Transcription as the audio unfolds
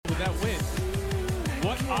that win.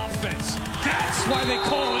 What offense. That's why they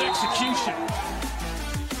call it execution.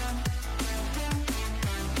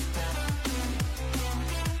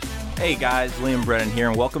 Hey guys, Liam Brennan here,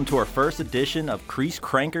 and welcome to our first edition of Crease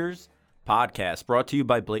Crankers podcast, brought to you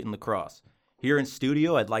by Blatant Lacrosse. Here in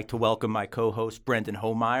studio, I'd like to welcome my co-host Brendan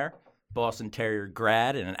Homeyer, Boston Terrier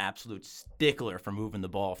grad and an absolute stickler for moving the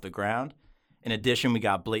ball off the ground. In addition, we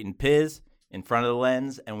got Blatant Piz in front of the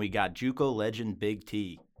lens, and we got JUCO legend Big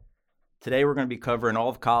T. Today we're going to be covering all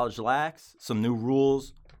of college lax, some new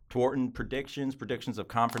rules, important predictions of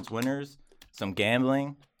conference winners, some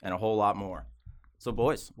gambling, and a whole lot more. So,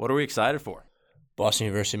 boys, what are we excited for? Boston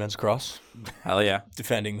University men's lacrosse. Hell yeah.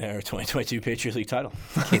 Defending their 2022 Patriot League title.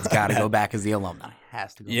 Kid's got to go back as the alumni.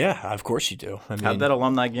 Has to go. Yeah, of course you do. I mean, How'd that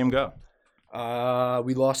alumni game go?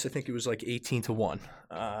 We lost, I think it was like 18-1.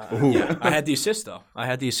 Yeah, I had the assist, though. I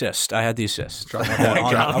had the assist. Moved it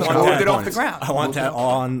off the ground. I want that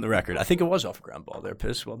on the record. I think it was off a ground ball there,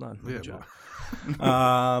 Piss. Well done. Good job.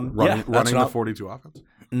 Running the 42 offense?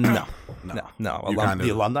 No. The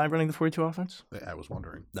alumni running the 42 offense? I was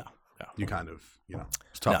wondering. No. You kind of,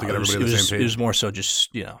 it's tough to get everybody on the same page. It was more so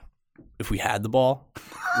just, if we had the ball,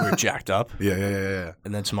 we were jacked up. Yeah.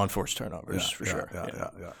 And then some unforced turnovers, for sure.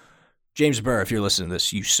 Yeah. James Burr, if you're listening to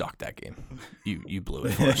this, you sucked that game. You blew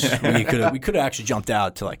it for us. we could have actually jumped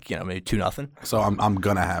out to maybe 2-0. So I'm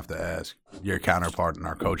gonna have to ask your counterpart in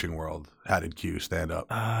our coaching world. How did Q stand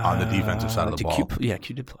up on the defensive side of the ball?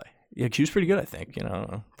 Q did play. Yeah, Q's pretty good, I think.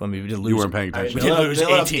 I mean, we did lose. You weren't paying attention. We did lose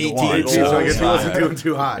 18-1. So I guess he wasn't doing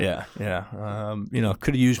too high. Yeah.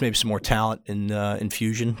 Could have used maybe some more talent in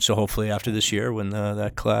Fusion. So hopefully after this year, when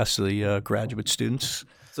that class, the graduate students.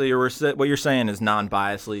 So what you're saying is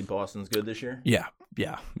non-biasedly Boston's good this year? Yeah.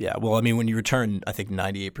 Well, I mean, when you return, I think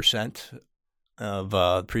 98% of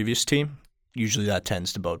the previous team, usually that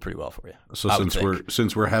tends to bode pretty well for you. So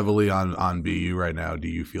since we're heavily on BU right now, do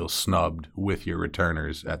you feel snubbed with your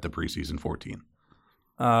returners at the preseason 14?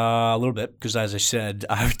 A little bit, because as I said,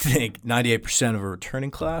 I would think 98% of a returning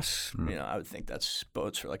class. I would think that's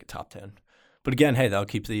bodes for like a top 10. But again, hey, that'll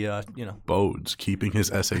keep the Bodes keeping his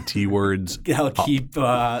SAT words. That'll keep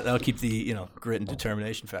the grit and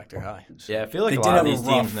determination factor high. So yeah, I feel like a lot of these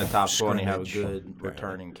teams in the top 20 have a good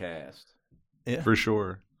returning cast. Yeah, for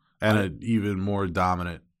sure, and an even more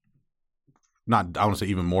dominant. I want to say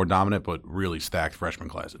even more dominant, but really stacked freshman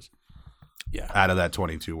classes. Yeah, out of that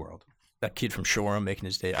 22 world. That kid from Shoreham making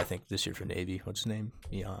his day, I think, this year for Navy. What's his name?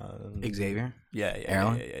 Xavier?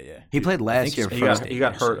 Yeah. He played last year. He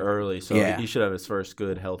got hurt early, so he should have his first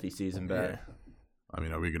good, healthy season back. Yeah. I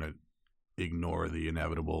mean, are we going to ignore the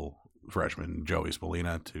inevitable freshman Joey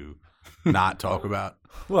Spallina to not talk about?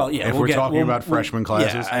 Well, yeah. If we're talking about freshman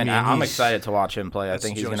classes. Yeah, I'm excited to watch him play. I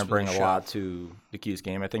think he's going to bring a lot to the Q's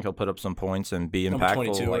game. I think he'll put up some points and be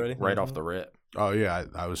impactful right off the rip. Oh, yeah.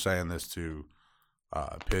 I was saying this to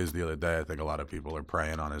Piz the other day. I think a lot of people are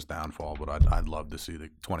preying on his downfall, but I'd love to see the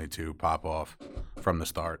 22 pop off from the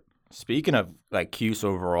start. Speaking of Cuse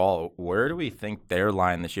overall, where do we think they're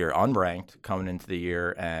lying this year? Unranked coming into the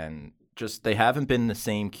year, and just they haven't been the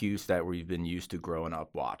same Cuse that we've been used to growing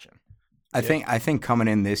up watching. I think coming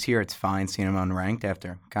in this year, it's fine seeing them unranked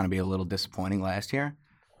after kind of be a little disappointing last year.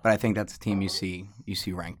 But I think that's a team you see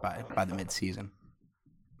ranked by the midseason.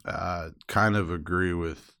 Kind of agree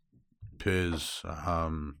with Piz.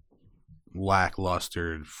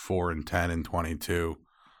 Lackluster 4-10 in 22.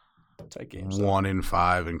 Tight games.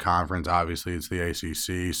 1-5 in conference. Obviously, it's the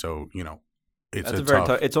ACC, so it's a very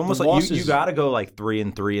tough. It's almost like you got to go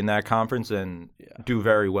 3-3 in that conference and do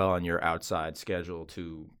very well on your outside schedule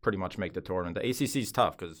to pretty much make the tournament. The ACC is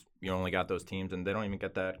tough because you only got those teams, and they don't even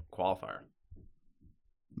get that qualifier,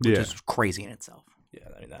 which is crazy in itself. Yeah,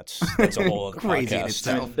 I mean that's a whole other crazy podcast. in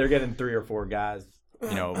itself. I mean, they're getting 3 or 4 guys.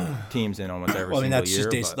 Teams in almost every single that's year.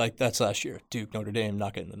 Just that's last year. Duke, Notre Dame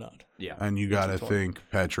not getting the nod. Yeah. And you got to think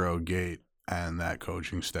Petro, Gate, and that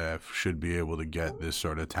coaching staff should be able to get this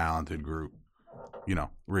sort of talented group,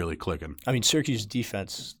 really clicking. I mean, Syracuse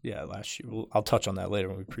defense, last year. I'll touch on that later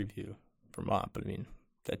when we preview Vermont. But, I mean,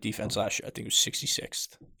 that defense last year, I think it was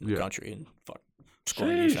 66th in the country. And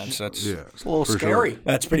scoring defense. That's it's a little scary. Sure.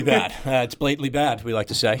 That's pretty bad. It's blatantly bad, we like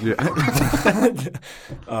to say. Yeah.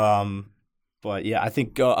 But I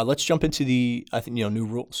think let's jump into the new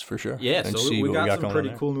rules for sure. Yeah, so we got some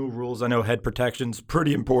pretty cool new rules. I know head protection's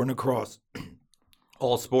pretty important across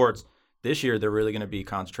all sports. This year they're really going to be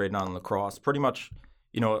concentrating on lacrosse. Pretty much,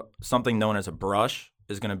 something known as a brush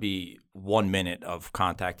is going to be 1 minute of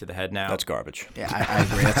contact to the head now. That's garbage. Yeah, I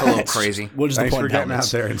agree. That's a little crazy. What is the Thanks point for of getting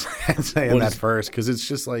helmets? out there and saying that first, because it's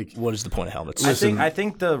just like What is the point of helmets? I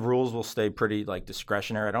think the rules will stay pretty like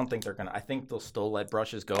discretionary. I don't think they're gonna. I think they'll still let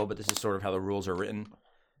brushes go, but this is sort of how the rules are written.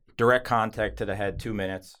 Direct contact to the head, 2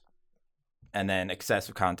 minutes, and then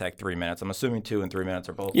excessive contact, 3 minutes. I'm assuming 2 and 3 minutes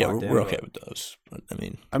are both. Yeah, locked we're in, okay but- with those. But,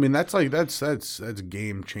 I mean, that's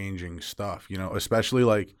game changing stuff, you know, especially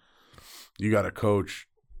like you got a coach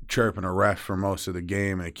chirping a ref for most of the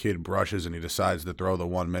game and a kid brushes and he decides to throw the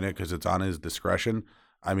 1 minute because it's on his discretion.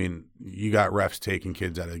 I mean, you got refs taking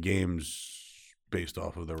kids out of games based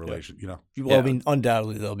off of the relation, you know. well, I mean,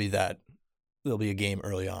 undoubtedly there'll be a game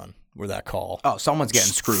early on where that call. Oh, someone's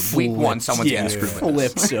getting screwed. Week 1, someone's getting screwed.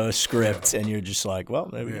 With this. Flips script, and you're just like, well,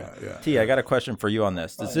 there we go. Yeah. T, I got a question for you on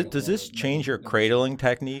this. Does this change your cradling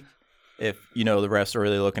technique if the refs are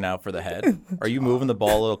really looking out for the head? Are you moving the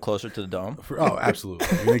ball a little closer to the dome? Oh, absolutely.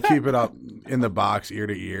 You're going to keep it up in the box, ear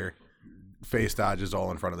to ear. Face dodges all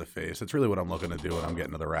in front of the face. That's really what I'm looking to do when I'm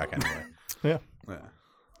getting to the rack anyway. Yeah.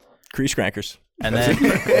 Crease crankers. And then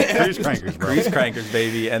Crease crankers, bro. Crease crankers,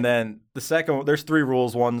 baby. And then the second one, there's 3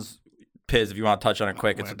 rules. One's Piz, if you want to touch on it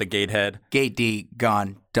quick, it's with the gate head. Gate D,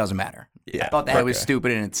 gone, doesn't matter. Yeah. I thought that was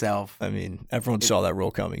stupid in itself. I mean, everyone saw that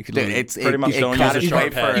rule coming. You could Dude, literally- it's pretty much don't got use a its sharp way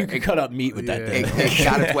for head. you could cut up meat with that thing. it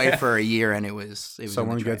got its way for a year, and it was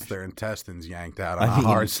Someone in the gets trash. their intestines yanked out on a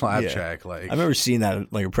hard slap check. Like, I remember seeing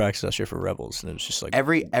that like a practice last year for Rebels, and it was just like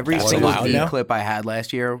Every That's single allowed V now? clip I had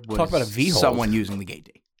last year was Talk about a V hold. someone using the gate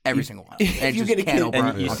D. Every single one. And you just get a can't kid- open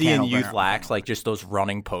And it. you I see can't in open youth it. lax, like just those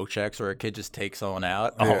running poke checks where a kid just takes someone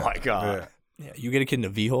out. Oh my God. yeah, you get a kid in a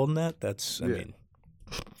V hold in that. That's I mean,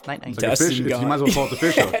 Night, night. It's like a fish, Testing you might as well call it the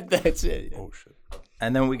fish hook. that's it. Oh, shit.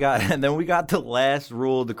 And then we got the last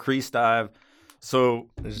rule, the crease dive. So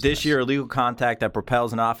this year, illegal contact that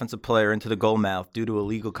propels an offensive player into the goal mouth due to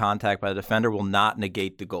illegal contact by the defender will not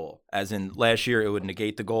negate the goal. As in last year, it would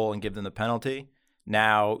negate the goal and give them the penalty.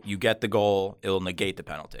 Now you get the goal, it will negate the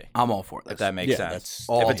penalty. I'm all for this. If that makes Yeah, sense.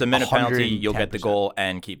 that's If it's a minute penalty, you'll get the 110%. goal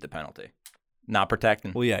and keep the penalty. Not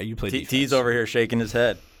protecting. Well, yeah, you play defense. T's over here shaking his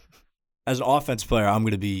head. As an offense player, I'm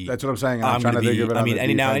going to be. That's what I'm saying. I'm trying going to to think be. of it I on mean, the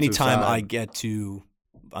anytime defensive I side. get to,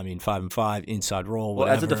 5-5 inside roll. Well,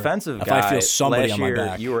 whatever, as a defensive if guy, I feel somebody last on my year,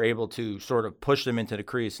 back, you were able to sort of push them into the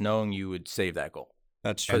crease knowing you would save that goal.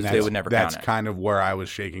 that's true. Because they would never That's count it. kind of where I was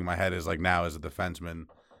shaking my head is like now as a defenseman,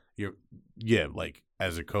 like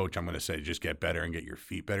as a coach, I'm going to say just get better and get your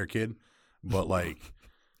feet better, kid. But like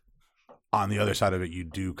on the other side of it, you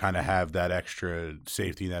do kind of have that extra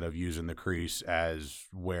safety net of using the crease as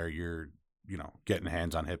where you're, getting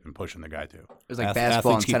hands on hip and pushing the guy to. It was like Ath-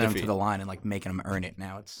 basketball and athletes keep sending their them to feet. the line and like making them earn it.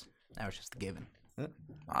 Now it's just a given.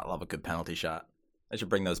 I love a good penalty shot. I should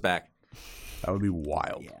bring those back. That would be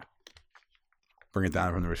wild. Yeah. Bring it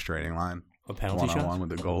down from the restraining line. A penalty shot? One-on-one with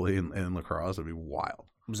the goalie in lacrosse would be wild.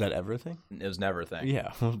 Was that ever a thing? It was never a thing.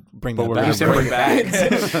 Yeah, bring But that we're back. gonna Bring it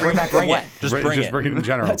back. Bring back Bring what? it. Just bring it. Bring it in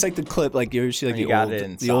general. That's like the clip, like you ever see like You the got old, it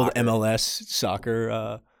in the old soccer. MLS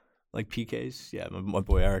soccer, like PKs. Yeah, my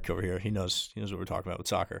boy Eric over here, he knows what we're talking about with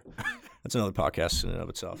soccer. That's another podcast in and of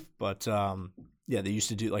itself. But yeah, they used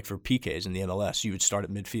to do like for PKs in the MLS, you would start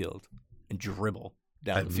at midfield and dribble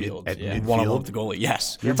down the field, at and one on one midfield? with the goalie.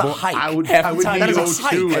 Yes, That's a hike. I would Half the be time that is a 0-2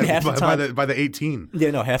 hike, and half the time- by the 18.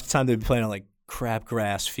 yeah, no, half the time they'd be playing on like crab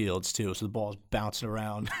grass fields too, so the ball's bouncing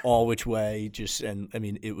around all which way. I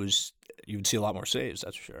mean, it was you would see a lot more saves.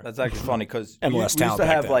 That's for sure. That's actually funny because MLS we used talent to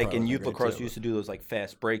back have then like probably in wasn't youth great, lacrosse, too, we used to do those like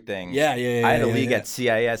fast break things. Yeah. I had a yeah, league yeah. at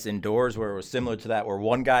CIS indoors where it was similar to that, where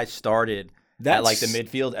one guy started at like the That's-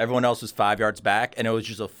 midfield, everyone else was 5 yards back, and it was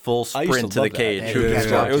just a full I used to sprint to the love that. cage. Yeah, Who could yeah,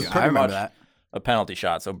 score. yeah. It was I pretty remember much that. a penalty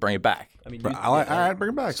shot. So bring it back. I mean, But all right,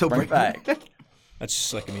 bring it back. So Bring it back. that's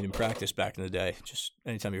just like in practice back in the day. Just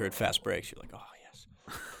anytime you heard fast breaks, you're like, oh yes.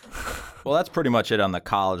 Well, that's pretty much it on the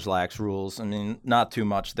college lax rules. I mean, not too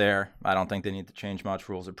much there. I don't think they need to change much.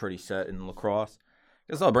 Rules are pretty set in lacrosse.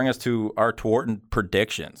 I guess that'll bring us to our Twarton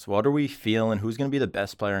predictions. What are we feeling? Who's going to be the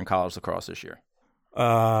best player in college lacrosse this year?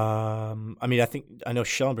 I mean, I know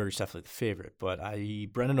Schellenberg's definitely the favorite, but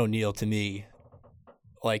Brendan O'Neill to me,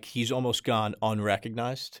 like he's almost gone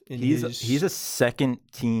unrecognized. He's a second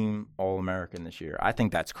team All-American this year. I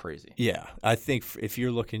think that's crazy. Yeah, I think if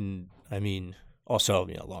you're looking, I mean, also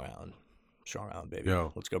Long Island, Strong Island, baby.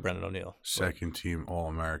 Yo. Let's go, Brendan O'Neill. Second team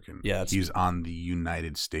All-American. Yeah, that's- he's on the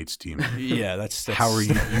United States team. Yeah, that's How are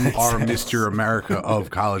you? You are Mr. America of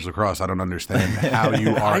college lacrosse. I don't understand how you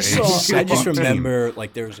are. I just team. remember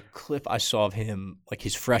like there was a clip I saw of him like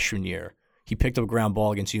his freshman year. He picked up a ground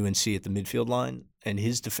ball against UNC at the midfield line, and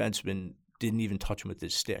his defenseman didn't even touch him with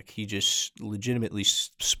his stick. He just legitimately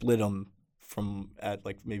split him from at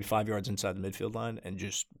like maybe 5 yards inside the midfield line and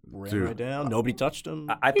just ran Dude. right down. Nobody touched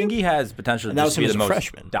him. I think he has potential And to that just was him be as the a most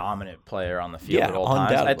freshman. dominant player on the field Yeah, at all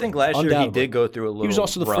times. I undoubtedly. think last year he Undoubtedly. did go through a little He was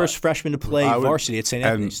also the rut. first freshman to play I would- varsity at St.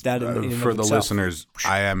 Anthony's. That in and for of the itself. listeners,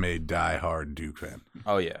 I am a diehard Duke fan.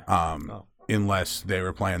 Oh, yeah. Unless they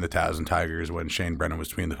were playing the Towson Tigers when Shane Brennan was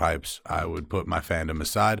between the pipes, I would put my fandom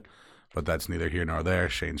aside. But that's neither here nor there.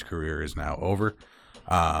 Shane's career is now over.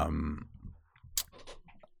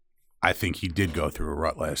 I think he did go through a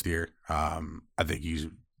rut last year. I think he's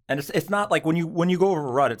And it's not like when you go over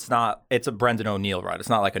a rut, it's a Brendan O'Neill rut. It's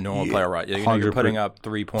not like a normal player rut. You're 100%. putting up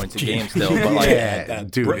 3 points a game still, but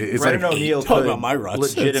like dude. It's Brendan like O'Neill talk could about my ruts.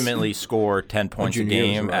 legitimately score 10 points a junior year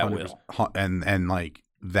game was at 100%. will. and like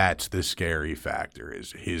that's the scary factor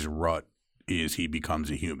is his rut is he becomes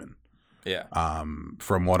a human. Yeah.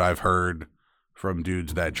 From what I've heard from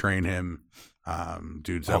dudes that train him,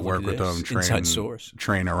 dudes that Oh, work look with at him, this. Inside source.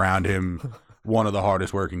 train around him. One of the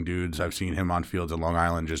hardest working dudes. I've seen him on fields in Long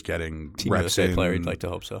Island just getting Team reps USA in. player, you'd like to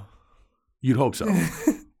hope so. You'd hope so.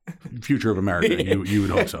 Future of America, you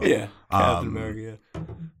would hope so. Yeah, Captain America. Yeah.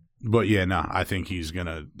 But yeah, no, I think he's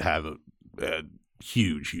gonna have a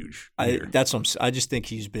huge year. I just think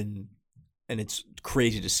he's been, and it's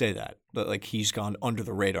crazy to say that, but like he's gone under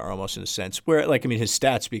the radar almost in a sense. Where like I mean, his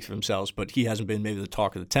stats speak for themselves, but he hasn't been maybe the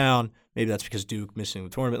talk of the town. Maybe that's because Duke missing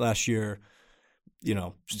the tournament last year. You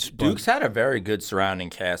know, Duke's had a very good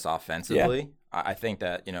surrounding cast offensively. I think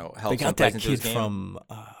that helps they got him play that into his kid game. from.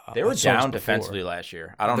 They were I saw this down before. defensively last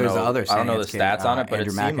year. I don't There's know. the other I don't know the Saints kid, stats on it, but it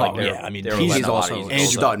Andrew seemed like McIntyre. they were. Yeah, I mean, they were he's letting a lot also of a easy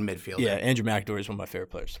stud goals up. midfielder. Yeah, Andrew McIntyre is one of my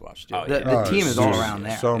favorite players to watch too. Oh, The team is all there's around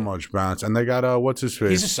there. So much bounce, and they got what's his face?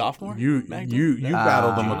 He's a sophomore, You McIntyre?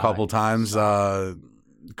 battled them a couple times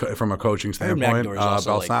from a coaching standpoint. McIntyre is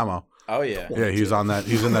also, like- Balsamo. Oh yeah. Yeah, he's on that.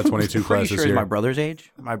 He's in that 22 class Pretty this sure he's year. my brother's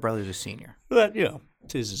age. My brother's a senior. But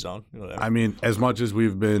tis his own. Whatever. I mean, as much as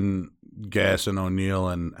we've been gassing O'Neal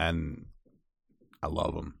and I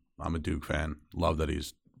love him. I'm a Duke fan. Love that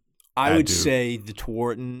he's. I at would Duke. say the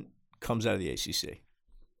Tewaaraton comes out of the ACC.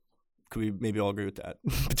 Could we maybe all agree with that?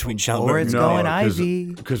 Between Or Schellenberg it's and going Ivy.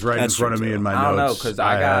 Ivy. Because right That's in front of true, me too. in my I don't know notes, because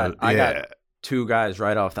I got yeah. two guys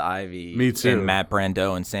right off the Ivy. Me too. And Matt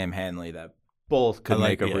Brando and Sam Hanley that both could I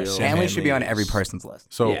like- make a yeah, real. Sam Family should be on Hanley's- every person's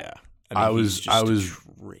list. So Yeah. I mean, was- he's just I was-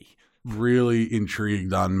 a tree. really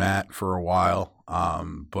intrigued on Matt for a while.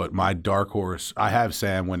 But my dark horse, I have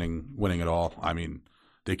Sam winning it all. I mean,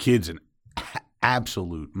 the kid's an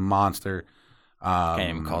absolute monster. Can't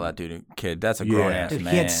even call that dude a kid. That's a grown ass Dude,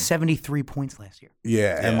 man. he had 73 points last year.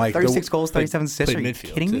 Yeah, and like 36 goals, 37 assists. Are played you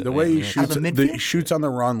midfield, kidding me? too. the way he Yeah. shoots, Out of the he midfield? shoots on the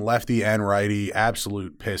run, lefty and righty,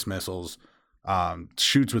 absolute piss missiles.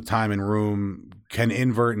 Shoots with time and room, can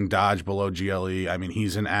invert and dodge below GLE. I mean,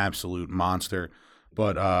 he's an absolute monster.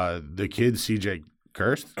 But the kid CJ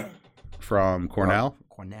Kirst from Cornell,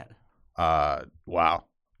 Cornette. wow,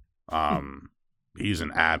 he's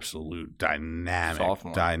an absolute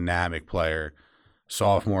Sophomore. dynamic player.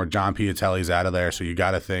 Sophomore, John Piatelli's out of there, so you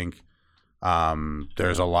got to think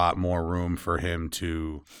there's a lot more room for him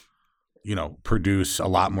to, produce. A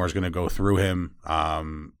lot more is going to go through him.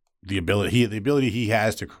 The ability he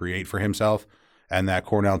has to create for himself, and that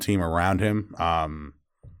Cornell team around him.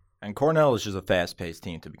 And Cornell is just a fast paced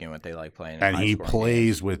team to begin with. They like playing. And he high-scoring plays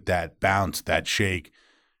games. with that bounce, that shake.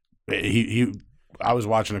 I was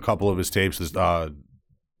watching a couple of his tapes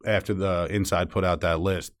after the Inside put out that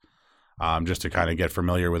list, just to kind of get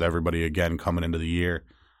familiar with everybody again coming into the year.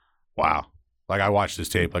 Wow. Like I watched his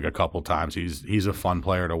tape like a couple times. He's a fun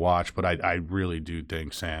player to watch, but I really do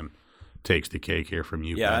think Sam takes the cake here from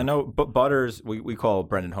you. Yeah, I know. But Butters, we call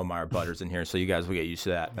Brendan Homeyer Butters in here, so you guys will get used to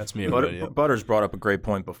that. That's me. But, everybody, yeah. Butters brought up a great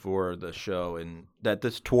point before the show, and that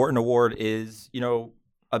this Tewaaraton Award is,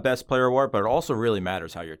 a best player award, but it also really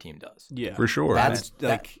matters how your team does. Yeah, For sure. That's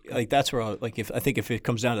like that's where if it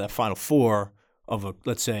comes down to that final four of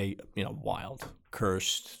let's say Wild,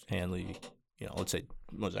 Kirst, Hanley, let's say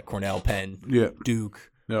what was that Cornell, Penn, Yeah. Duke,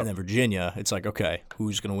 Yep. and then Virginia. It's like okay,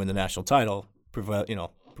 who's going to win the national title?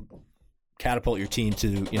 Catapult your team to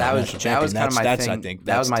That was national champion. kind of my that's, thing. I think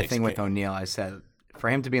that was my takes thing the with cake. O'Neal. I said for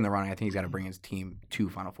him to be in the running, I think he's got to bring his team to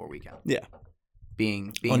Final Four weekend. Yeah,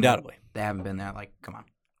 Being undoubtedly. they haven't been there. Like, come on.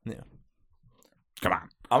 Yeah. Come on.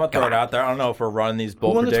 I'm going to throw it out there. I don't know if we're running these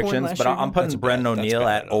bold won the tournament predictions, last but year I'm again? putting That's Brendan bad. That's O'Neal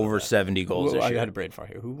bad. at over 70 goals this I year. had a brain fire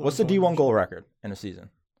here. Who What's the won D1 goal record in a season?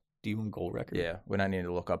 D1 goal record? Yeah, we might need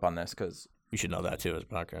to look up on this because we should know that too as a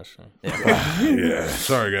podcast. Yeah.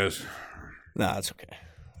 Sorry, guys. Nah, it's okay.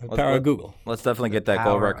 Power of Google. let's definitely get that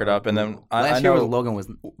goal Power record up. And then I Last know year was Logan was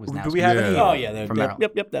now. do we have Yeah. any? Oh yeah, From yep,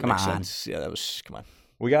 Maryland. yep, that Come makes on. sense. Yeah, that was come on.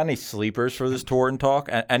 We got any sleepers for this tour and talk?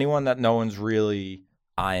 Anyone that no one's really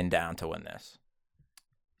eyeing down to win this?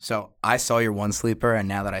 So I saw your one sleeper, and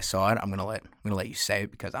now that I saw it, I'm gonna let you say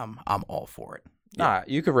it because I'm all for it. Nah,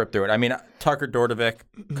 you could rip through it. I mean, Tucker Dordevic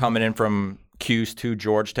coming in from Cuse to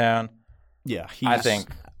Georgetown. Yeah, I think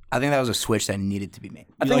that was a switch that needed to be made.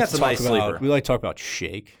 I think that's a nice sleeper. We like to talk about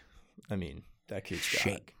Shake. I mean, that kid's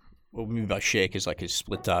Shake. What we mean by Shake is like his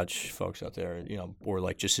split dodge folks out there, or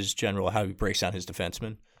like just his general how he breaks down his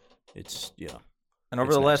defensemen. It's And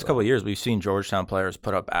over the last couple of years, we've seen Georgetown players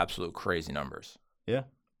put up absolute crazy numbers. Yeah,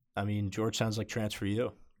 I mean Georgetown's like transfer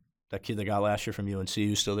U. That kid that got last year from UNC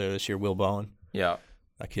who's still there this year, Will Bowen. Yeah.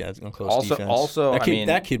 That kid has a close defense. Also,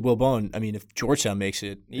 that kid, Will Bowen. I mean, if Georgetown makes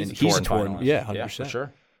it, he's a torn. Yeah, 100%. Yeah, for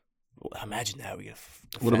sure. Well, imagine that we get.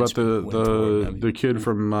 What about the kid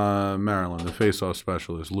from Maryland, the face-off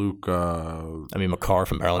specialist, Luke? I mean, McCarr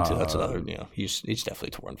from Maryland too. That's another. He's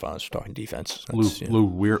definitely torn fines for talking defense. Luke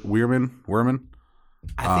Weirman.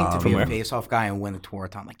 I think to be a face-off guy and win the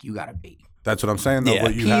Tourathon, like you gotta be. That's what I'm saying. Though, Yeah,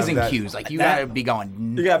 but you P's have and that, Q's. Like you gotta be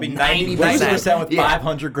going. You gotta be 90% with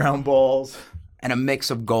 500 ground balls and a mix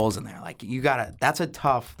of goals in there. Like you gotta. That's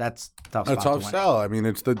tough. a spot to tough win. sell. I mean,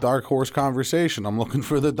 it's the dark horse conversation. I'm looking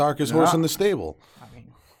for the darkest horse in the stable.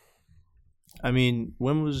 I mean,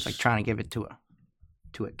 when was Like trying to give it to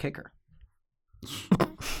a kicker.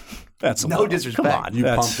 that's No disrespect. Come on, You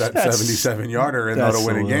pump that 77-yarder in to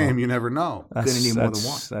win a game. You never know. Gonna need more than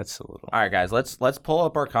one. That's a little. All right, guys, let's pull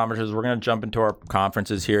up our conferences. We're going to jump into our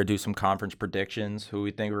conferences here, do some conference predictions, who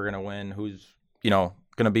we think we're going to win, who's, going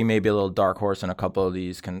to be maybe a little dark horse in a couple of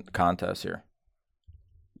these contests here.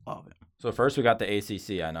 Love it. So first we got the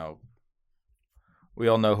ACC. I know we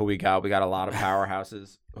all know who we got. We got a lot of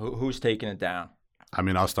powerhouses. Who's taking it down? I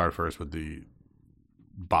mean, I'll start first with the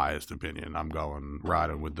biased opinion. I'm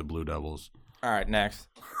riding with the Blue Devils. All right, next.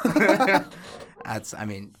 That's. I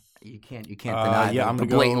mean, you can't deny the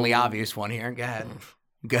blatantly obvious one here.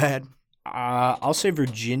 Go ahead. I'll say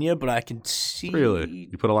Virginia, but I can see. Really?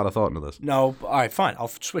 You put a lot of thought into this. No, all right, fine. I'll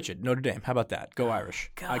switch it. Notre Dame. How about that? Go Irish.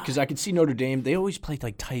 Because I can see Notre Dame. They always play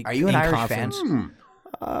like tight. Are you an Irish fan?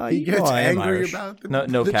 He gets angry Irish. about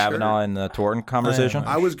No the Kavanaugh shirt. in the Torton conversation.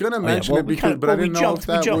 I was going to mention it because, but I didn't know if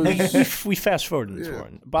that was. We fast forwarded the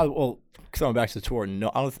Torton. Throwing back to the Torton,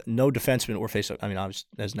 no defenseman or faceoff. I mean, obviously,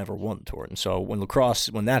 has never won the Torton. So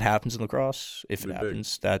when that happens in lacrosse, if it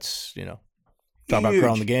happens, that's talk about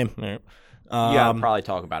growing the game. Right. Yeah, probably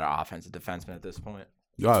talk about an offensive defenseman at this point.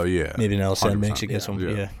 Oh yeah, maybe an LSN makes it get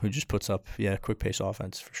who just puts up quick pace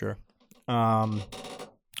offense for sure.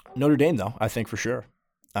 Notre Dame though, I think for sure.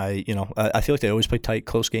 I feel like they always play tight,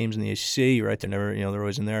 close games in the ACC. Right, they're never they're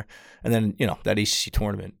always in there. And then that ACC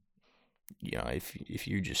tournament, if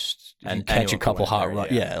you catch a couple hot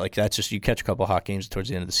like that's just you catch a couple hot games towards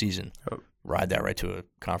the end of the season, ride that right to a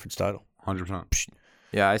conference title. 100%.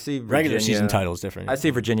 Yeah, I see Virginia, regular season title is different. I see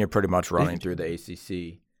Virginia pretty much running through the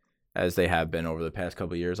ACC as they have been over the past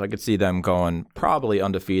couple of years. I could see them going probably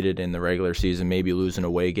undefeated in the regular season, maybe losing a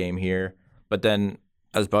away game here. But then,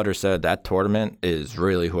 as Butter said, that tournament is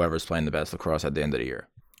really whoever's playing the best lacrosse at the end of the year.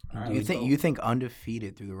 Do you think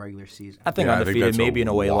undefeated through the regular season? I think undefeated, maybe an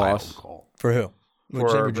away loss. For who?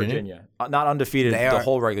 For Virginia. Not undefeated the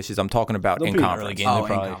whole regular season. I'm talking about in conference. In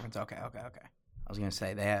conference. Okay. I was going to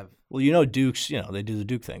say they have. Well, Duke's, they do the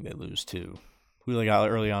Duke thing. They lose to who they got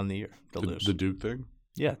early on in the year. They'll lose. The Duke thing?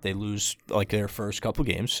 Yeah, they lose like their first couple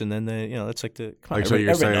games, and then they, that's like the. Like so,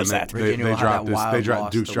 you're saying that they dropped this. They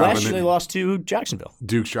dropped Duke's dropping. Last year they lost to Jacksonville.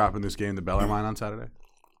 Duke's dropping this game to Bellarmine on Saturday. I'm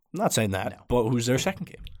not saying that, but who's their second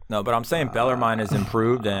game? No, but I'm saying Bellarmine has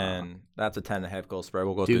improved, and that's a 10.5 goal spread.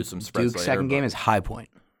 We'll go through some spreads Duke's later. second game is High Point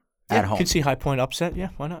at home. Could see High Point upset. Yeah,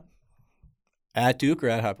 why not? At Duke or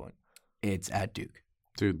at High Point? It's at Duke.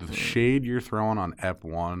 Dude, the shade you're throwing on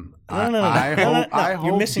EP1, No. I hope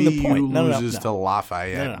you're missing the point. loses to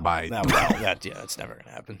Lafayette by. That's never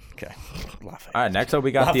gonna happen. Okay, Lafayette. All right, next up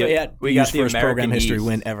we got Lafayette. the first American program history East.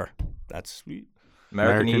 win ever. That's sweet.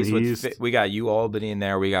 American East. We got UAlbany in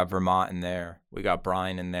there. We got Vermont in there. We got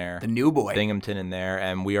Bryan in there. The new boy. Binghamton in there,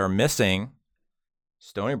 and we are missing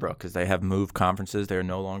Stony Brook because they have moved conferences. They are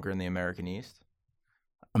no longer in the American East.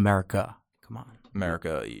 America, come on.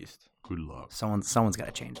 America East. Good luck. Someone's got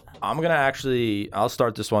to change that. I'll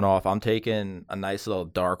start this one off. I'm taking a nice little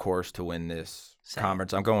dark horse to win this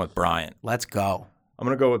conference. I'm going with Bryant. Let's go. I'm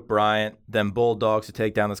going to go with Bryant. Then Bulldogs to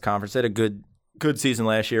take down this conference. They had a good season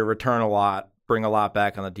last year. Return a lot. Bring a lot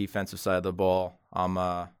back on the defensive side of the ball. I'm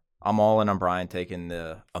all in on Bryant taking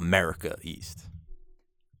the America East.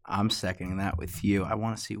 I'm seconding that with you. I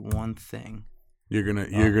want to see one thing. You're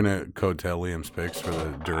gonna coattail Liam's picks for the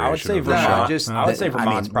duration. I would say of the Vermont. show. I would say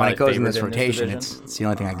Vermont's probably when it goes in favored this rotation, this it's the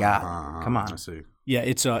only thing I got. Come on. I see. Yeah,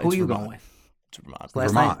 it's Who it's are you Vermont. going with? It's Vermont.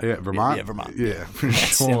 Last Vermont, night? yeah, Vermont, Yeah, Vermont. yeah, for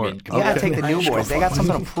That's- I sure. mean, You gotta take the new boys. They got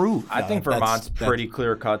something to prove. I think that's- Vermont's that's- pretty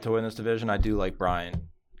clear cut to win this division. I do like Brian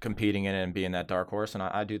competing in it and being that dark horse, and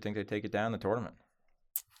I do think they take it down in the tournament.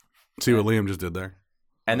 See what Liam just did there?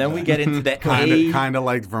 And then we get into the Kind of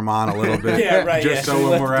like Vermont a little bit. Yeah, right, Just yeah. so So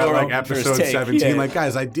when we we're left at the door like open for his episode take. 17, Yeah. like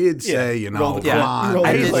guys, I did say, Yeah. you know, Roll the Vermont. clip.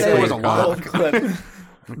 I didn't Roll say the it was a clip. lock. Roll the clip.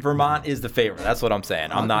 Vermont is the favorite. That's what I'm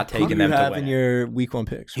saying. I'm not Who taking do them you to have win. in your week 1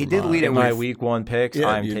 picks? He did lead it In my with week 1 picks, Yeah,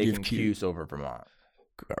 I'm you taking have Cuse over Vermont.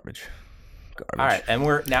 Garbage. All right, and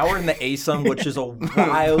we're in the ASUN, which is a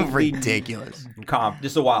wildly ridiculous.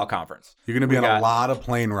 just a wild conference. You're going to be We on a got- lot of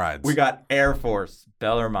plane rides. We got Air Force,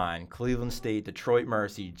 Bellarmine, Cleveland State, Detroit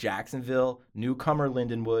Mercy, Jacksonville, newcomer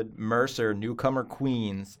Lindenwood, Mercer, newcomer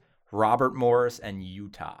Queens, Robert Morris, and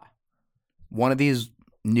Utah. One of these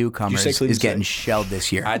newcomers Did you say Cleveland is getting State? shelled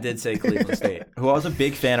this year. I did say Cleveland State, who I was a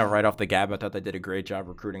big fan of right off the gap. I thought they did a great job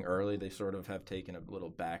recruiting early. They sort of have taken a little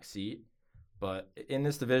back seat. But in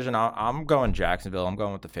this division, I'm going Jacksonville. I'm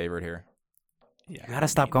going with the favorite here. You gotta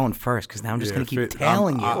stop going first because now I'm just Yeah, gonna keep Fit-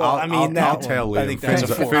 tailing you. Well, I mean, I'll that tail one, I Liam. think that's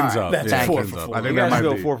Fins a up. four. Fins up. That's Yeah, a 4 fins for up. 4. I think You that guys might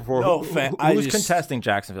go be 4 for 4. No, Who's contesting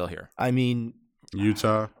Jacksonville here? I mean,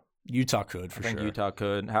 Utah. Utah could for I think sure. Utah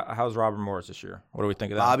could. How's Robert Morris this year? What do we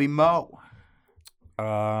think of that? Bobby Moe.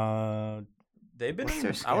 They've been.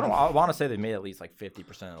 What's their I want to say they made at least like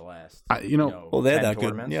 50% of the last. Well, they had 10 that good.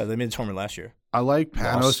 tournaments. Yeah, they made the tournament last year. I like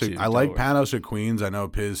Lost Panos. to I like Dover. Panos at Queens. I know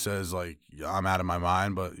Piz says like I'm out of my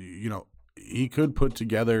mind, but you know he could put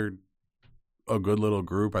together a good little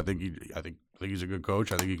group. I think he's a good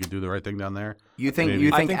coach. I think he could do the right thing down there. You think Maybe.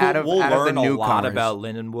 you I think think out of we'll out of learn the a newcomers? lot about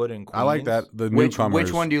Lindenwood and Queens. I like that. The which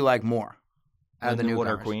newcomers. one do you like more? Out of the Lindenwood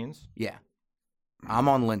newcomers. or Queens? Yeah, I'm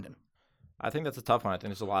on Linden. I think that's a tough one. I think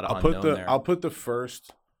there's a lot of I'll put unknown there. I'll put the first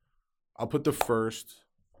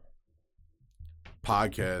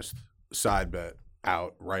podcast side bet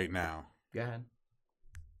out right now. Go ahead.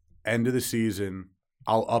 End of the season,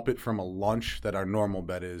 I'll up it from a lunch that our normal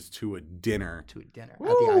bet is to a dinner. To a dinner at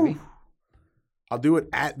the Ivy. I'll do it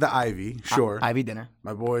at the Ivy, sure. Ivy dinner.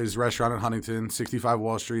 My boys' restaurant in Huntington, 65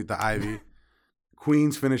 Wall Street, the Ivy.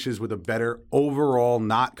 Queens finishes with a better overall,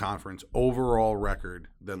 not conference, overall record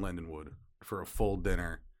than Lindenwood for a full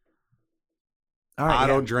dinner. All right. I yeah.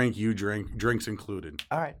 don't drink, you drink, drinks included.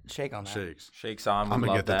 All right, shake on that. Shakes. Shakes on. I'm We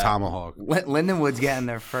gonna love get the that. tomahawk. Lindenwood's getting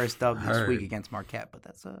their first dub this Heard. week against Marquette, but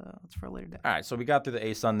that's for a later day. All right, so we got through the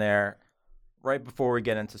ASUN there. Right before we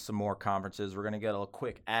get into some more conferences, we're going to get a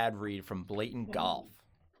quick ad read from Blatant Golf.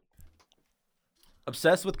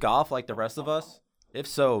 Obsessed with golf like the rest of us? If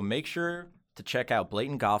so, make sure to check out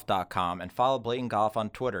blatantgolf.com and follow Blatant Golf on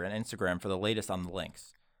Twitter and Instagram for the latest on the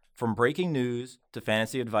links. From breaking news to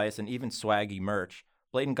fantasy advice and even swaggy merch,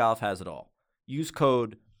 Blatant Golf has it all. Use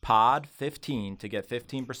code POD15 to get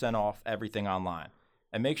 15% off everything online.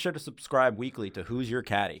 And make sure to subscribe weekly to Who's Your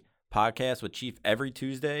Caddy, podcast with Chief every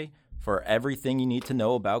Tuesday for everything you need to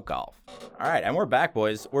know about golf. All right, and we're back,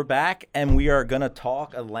 boys. We're back, and we are going to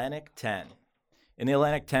talk Atlantic 10. In the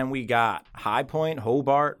Atlantic 10, we got High Point,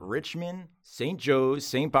 Hobart, Richmond, St. Joe's,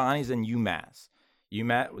 St. Bonnie's, and UMass.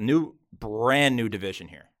 Brand new division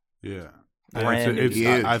here. Yeah. Brand new.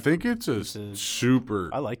 Huge. I think it's a super.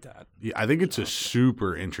 I like that. Yeah, I think it's a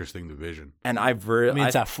super interesting division. And I've I really, mean,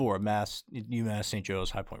 it's at 4: UMass, St.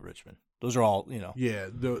 Joe's, High Point, Richmond. Those are all, Yeah,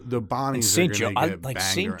 the And Bonnies St. are Joe, gonna I get like banged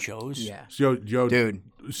St. around. Joe's. Yeah, Yo, dude.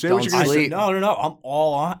 say what don't you're gonna say. sleep. No, I'm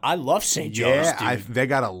all on. I love St. Joe's, Yeah, dude. they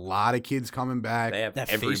got a lot of kids coming back. they have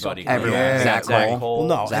that everybody. face-off. Everyone. Yeah. Zach Cole. Well,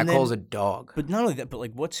 no, Zach and then- Cole's a dog. But not only that, but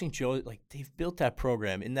like what St. Joe, like they've built that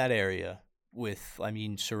program in that area with, I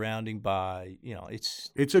mean, surrounding by,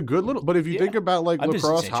 it's It's a good little. But if you Yeah. think about like I've visited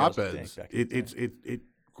lacrosse St. Joe's, I hotbeds, think, back in the it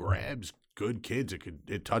grabs good kids.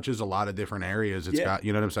 It touches a lot of different areas. It's Yeah. got,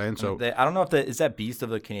 you know what I'm saying. So I don't know if is that Beast of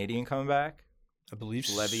the Canadian coming back? I believe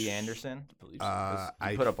Levy Anderson. I believe so.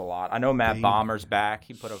 He I put up a lot. I know Matt think Bomber's back.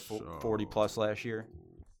 He put up so. 40 plus last year.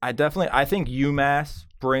 I think UMass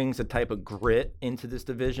brings a type of grit into this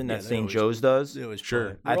division Yeah, that they St. always- Joe's does. It was Sure.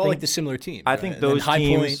 They're I all think- like the similar team. I right? think And then those High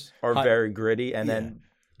teams Point, are very gritty, and Yeah. then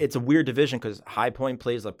it's a weird division because High Point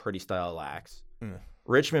plays a pretty style lax. Yeah.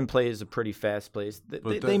 Richmond plays a pretty fast pace. They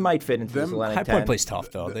the- might fit into this them- Atlantic High 10. Point plays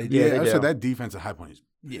tough though. They, Yeah, they so do. that defense at High Point is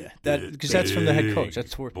because that's from the head coach. big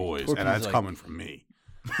That's boys, Torpy's and that's like- coming from me.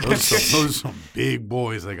 Those are some big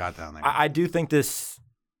boys they got down there. I do think this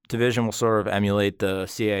division will sort of emulate the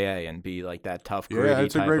CAA and be like that tough, gritty Yeah,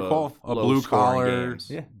 it's a type great of call. A low blue scoring collar, games.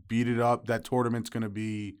 Yeah. beat it up. That tournament's going to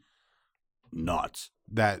be nuts.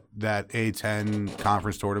 That A10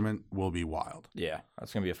 conference tournament will be wild, Yeah,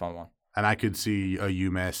 that's gonna be a fun one. and I could see a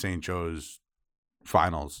UMass St. Joe's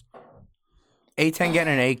finals. A10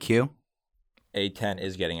 getting an AQ. A10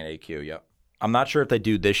 is getting an AQ. Yep. I'm not sure if they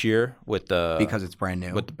do this year with the because it's brand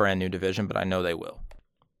new. with the brand new division, but I know they will.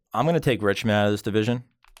 I'm going to take Richmond out of this division.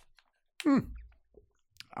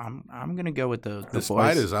 I'm gonna go with the boys.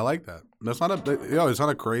 Spiders. I like that. That's not it's not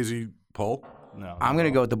a crazy poll. No, I'm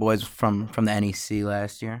gonna go with the boys from the NEC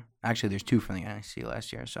last year. Actually, there's 2 from the NEC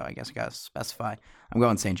last year, so I guess I gotta specify. I'm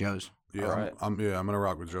going St. Joe's. Yeah, All right. I'm gonna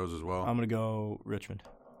rock with Joe's as well. I'm gonna go Richmond.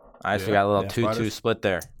 I actually got a little 2-2 Spiders. split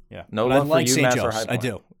there. Yeah, No but love I like for St. UMass or Joe's. High I Point.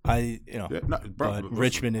 do. Yeah, no, bro, But listen.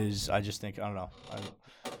 Richmond is. I just think I don't know.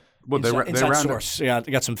 But Inside, they inside round source. Yeah, I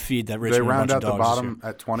got some feed that they Richmond. round a out bunch the of dogs this bottom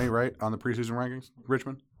at 20, right, on the preseason rankings.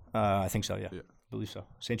 Richmond. year. I think so. Yeah. I believe so.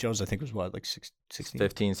 St. Joe's, I think, was what, like 16?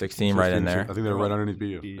 15, 16 right in there. I think they're right underneath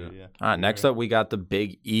BU. Yeah. All right, next up we got the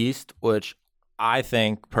Big East, which I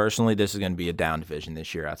think personally this is going to be a down division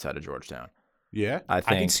this year outside of Georgetown. Yeah. I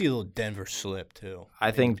can think see a little Denver slip too.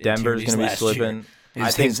 I think in Denver's Tierney's going to be last year. slipping. I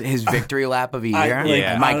His, think his victory lap of a year.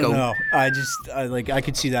 Yeah. Might I go. don't know. I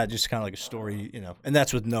could see that just kind of like a story, and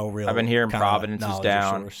that's with no real. I've been hearing kinda Providence is knowledge or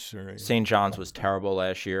down. source or- St. John's was terrible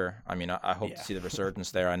last year. I mean, I hope to see the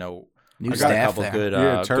resurgence there. I know New I got a staff couple there.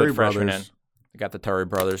 good Terry good freshmen in. brothers. I got the Terry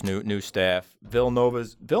brothers, new staff.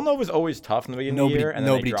 Villanova's always tough in the beginning of the Nobody- year, and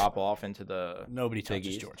then they nobody drop off into the Nobody Big touches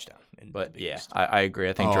East. Georgetown. in But the Big yeah, East. I agree.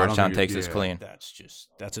 I think Oh, I don't Georgetown think takes it- this yeah. clean.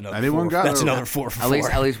 That's another. Anyone 4. got That's a- another 4 for 4.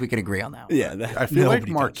 At least we could agree on that one. Yeah, I feel like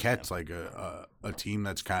nobody touches Marquette's them. like a team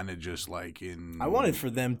that's kind of just like in. I wanted for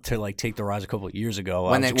them to like take the rise a couple of years ago.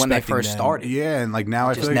 When I was they expecting first them- started. Yeah, and like now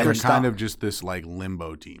I Just feel like never they're kind stopped. of just this like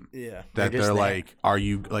limbo team. Yeah. That They're just they're there. like, are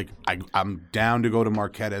you like I'm down to go to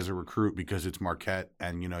Marquette as a recruit because it's Marquette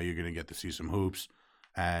and you're gonna get to see some hoops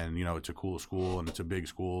and it's a cool school and it's a big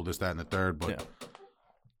school, this, that, and the third. But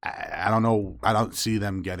I don't know. I don't see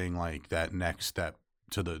them getting like that next step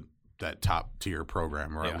to that top tier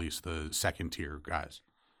program or at least the second tier guys.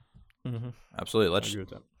 Mm-hmm. Absolutely. I agree with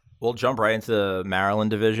that. We'll jump right into the Maryland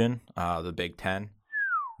division, the Big Ten.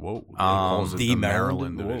 Whoa, they calls it The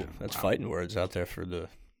Maryland Whoa, division. that's Wow. fighting words out there for the.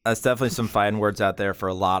 That's definitely some fighting words out there for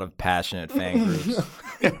a lot of passionate fan groups.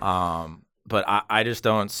 But I just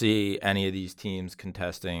don't see any of these teams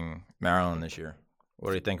contesting Maryland this year. What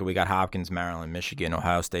do you think? We got Hopkins, Maryland, Michigan,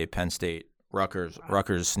 Ohio State, Penn State, Rutgers.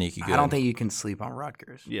 Rutgers is sneaky good. I don't think you can sleep on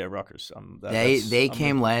Rutgers. Yeah, Rutgers. They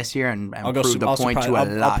came last year and I'll go proved some- a I'll point to a surprise-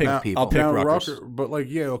 I'll lot pick- of people. I'll pick Now, Rutgers. But like,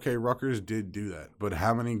 yeah, okay, Rutgers did do that. But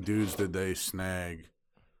how many dudes did they snag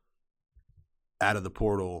out of the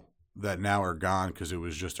portal that now are gone because it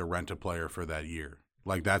was just a rent-a-player for that year?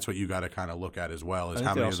 Like, that's what you got to kind of look at as well. Is I think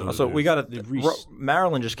how they many of also- those? So we dudes- got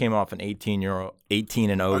Maryland just came off an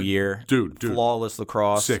 18-0 year, dude, flawless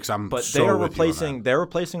lacrosse. 6. But so they are with you on replacing. that. They're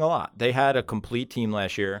replacing a lot. They had a complete team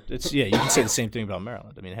last year. It's you can say the same thing about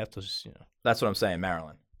Maryland. I mean, half those. That's what I'm saying.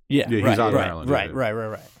 Maryland. Yeah, Yeah, he's right, on right, Maryland, Right, yeah.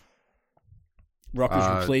 right.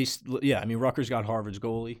 Rutgers replaced. Yeah, I mean, Rutgers got Harvard's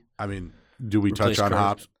goalie, I mean, do we Replace touch on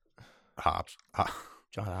Curtis. Hops?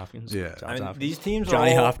 John Hopkins. Yeah. Johns I mean, Hopkins. these teams are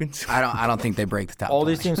Johnny all, Hopkins. I don't think they break the top. all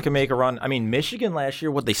these 20. teams can make a run. I mean, Michigan last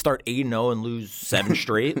year, they start 8-0 and lose 7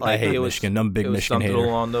 straight. Like, I hate it was, Michigan. I'm a big it was Michigan something hater.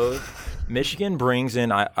 along those. Michigan brings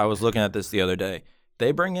in. I was looking at this the other day.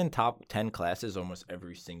 They bring in top 10 classes almost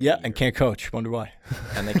every single Yeah, year. and can't coach. Wonder why.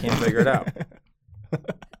 And they can't figure it out.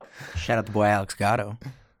 Shout out the boy Alex Gatto.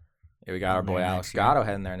 Yeah, we got our boy Maybe Alex next year. Gatto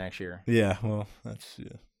heading there next year. Yeah, well, that's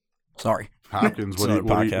Sorry. Hopkins, It's another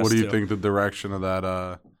podcast, what do you too. think the direction of that?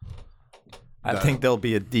 I think they'll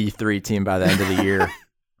be a D3 team by the end of the year.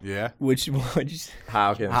 Yeah. which one? You say?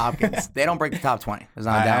 Hopkins. Hopkins. They don't break the top 20. There's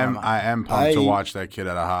not a doubt in my mind. I am pumped to I- watch that kid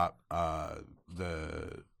at a hop.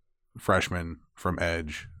 The freshman from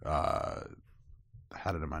Edge. I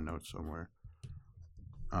had it in my notes somewhere.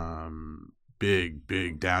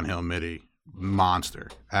 Big downhill midi monster,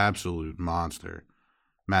 absolute monster.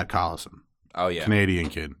 Matt Collison, Oh yeah. Canadian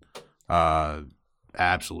kid,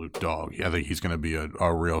 absolute dog. I think he's going to be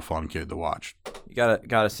a real fun kid to watch. You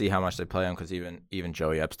gotta see how much they play him because even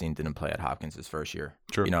Joey Epstein didn't play at Hopkins his first year.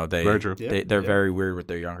 True. They Very true. they're very weird with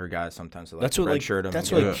their younger guys. Sometimes they like That's to what, like- redshirt them.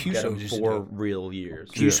 that's and what, get like, them Cuso used to 4 do. real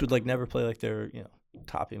years. Cuse would like never play like their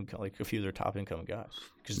top income, like a few of their top income guys.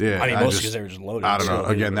 Cause, Yeah, I mean I most just- because they were just loaded. I don't know. So,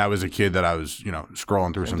 Again, that was a kid that I was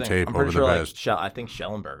scrolling through some Same thing. tape I'm over pretty the sure best. I think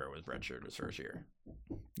Schellenberger was redshirt his first year.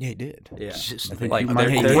 yeah, he did. Yeah. Just I think Like, he they're-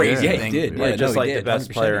 might- they're- crazy. yeah, Yeah, he did. yeah, Yeah, just no, like he the did. best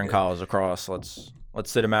 100% player he in did. college lacrosse. Let's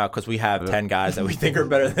sit him out because we have 10 guys that we think are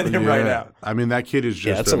better than him right now. I mean, that kid is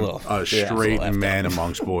Yeah, just that's a little- a yeah, straight that's a little man effed up.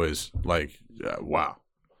 amongst boys. Like, wow.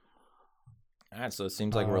 All right, so it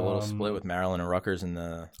seems like we're a little split with Maryland and Rutgers in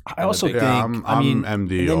the. I also Big think. I'm I mean, MD and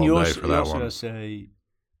then all you day also, for you that also one. gotta say,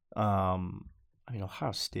 I mean,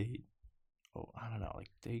 Ohio State. Oh, I don't know. Like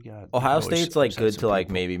they got Ohio always State's like had good some to like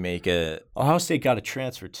people. maybe make it. Ohio State got a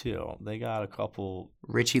transfer too. They got a couple.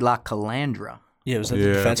 Richie LaCalandra. Yeah, was that the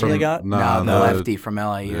defenseman they got? No, the the- lefty from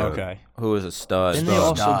LAU. Yeah. Okay. Who was a stud? Then they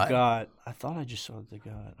also Stud. got. I thought I just saw that they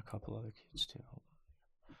got a couple other kids too.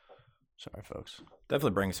 Sorry, folks.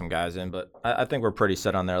 Definitely bring some guys in, but I think we're pretty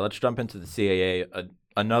set on there. Let's jump into the CAA.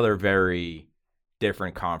 Another very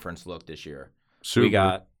different conference look this year. Super. We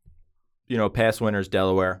got, past winners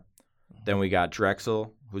Delaware. Then we got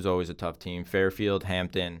Drexel, who's always a tough team. Fairfield,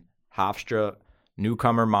 Hampton, Hofstra,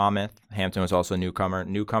 newcomer Monmouth. Hampton was also a newcomer.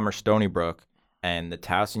 Newcomer Stony Brook, and the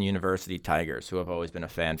Towson University Tigers, who have always been a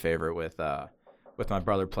fan favorite with my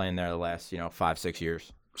brother playing there the last 5-6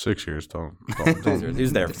 years. 6 years. Don't. He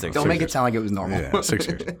was there for 6 years. Don't make it sound like it was normal. Yeah, 6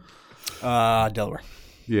 years. Delaware.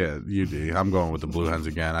 Yeah, UD. I'm going with the Blue Hens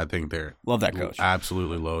again. I think they're Love that coach.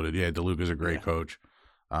 absolutely loaded. Yeah, DeLuca's a great coach.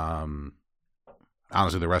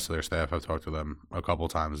 Honestly, the rest of their staff, I've talked to them a couple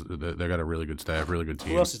times. They got a really good staff, really good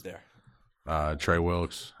team. Who else is there? Trey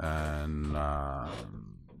Wilkes and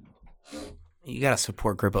You got to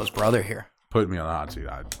support Grippo's brother here. put me on the hot seat.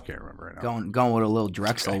 I can't remember right now. Going with a little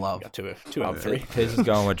Drexel love. Got two out of three. Piz is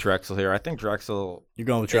going with Drexel here. I think Drexel. You're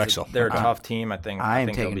going with Drexel. They're a tough team. I think I am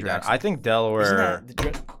think taking they'll be down. Drexel. I think Delaware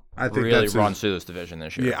I think really that's runs through this division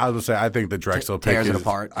this year. Yeah, I would say I think the Drexel pick tears it is.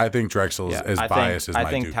 apart. I think Drexel's as biased as my I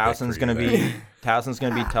think Duke Towson's going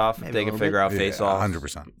to be tough if maybe they a can little figure out face off.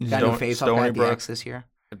 100%. Got any face off Stony at the Brook. X this year?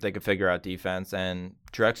 If they could figure out defense, and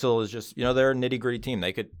Drexel is just they're a nitty gritty team.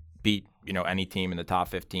 They could beat any team in the top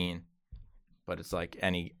 15, but it's like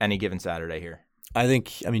any given Saturday here. I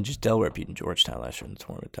mean, just Delaware beating Georgetown last year in the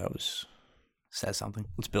tournament. That was Says something.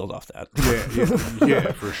 let's build off that.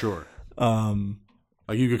 Yeah, for sure.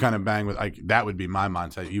 Like you could kind of bang with that would be my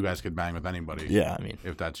mindset. You guys could bang with anybody. Yeah, I mean,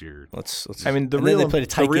 if that's your. let's. I mean, the and then real, they played a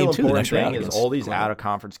tight the real game too. The important next thing round is against all these Columbia. out of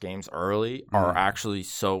conference games early are actually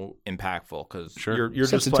so impactful because Sure. you're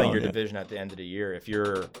Sets just the playing tone, your yeah. division at the end of the year. If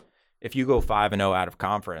you go 5-0 out of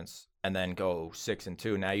conference and then go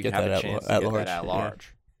 6-2, now you Get can have that a chance at to get large, that at yeah.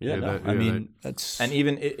 large. Yeah, Yeah, no, that- I yeah, mean that's. And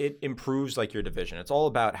even it improves like your division. It's all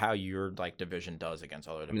about how your division does against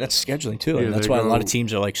other I divisions. mean, that's scheduling too. Yeah, and that's they why a lot go- of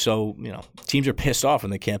teams are like teams are pissed off when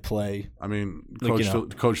they can't play. I mean, Like,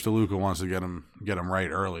 Coach DeLuca wants to get them right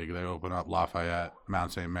early. They open up Lafayette,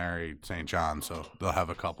 Mount St. Mary, St. John, so they'll have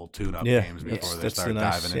a couple tune-up games before they start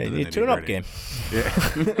diving Yeah, into you the need a tune-up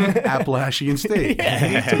nitty-gritty. game. Yeah, Appalachian State. Yeah,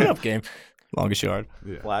 you need a tune-up game. Longest yard.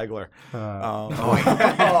 Flagler. Oh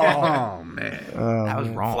man, That was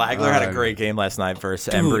wrong. Flagler had a great game last night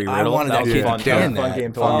versus Dude, Embry I Riddle. wanted that was kid fun. to That was get a fun that.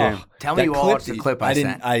 game. Oh. Fun game. Tell me That you all watched the clip I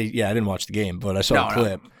didn't. sent. I didn't watch the game, but I saw the No.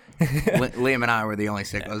 clip. Liam and I were the only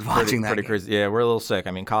sickos watching that Pretty game. crazy. Yeah, we're a little sick.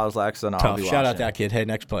 I mean, college Laxton, I'll Tough. be Shout out watching. that kid. Hey,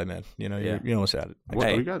 next play, man. You know what's at it.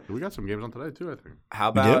 Hey. we got some games on today too. I think. How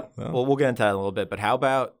about? do? Oh. Well, we'll get into that in a little bit. But how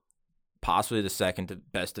about possibly the second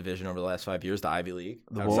best division over the last 5 years, the Ivy League?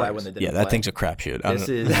 Outside when they didn't Yeah, that play. thing's a crapshoot. This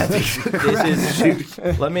is.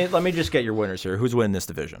 Let me just get your winners here. Who's winning this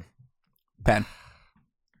division? Penn.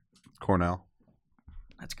 Cornell.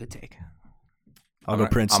 That's a good take. I'll go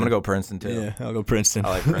Princeton. I'm gonna go Princeton too. Yeah, I'll go Princeton. I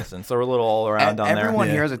like Princeton. So we're a little all around on there. Everyone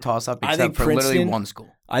Yeah. here is a toss-up I except think for literally Princeton- one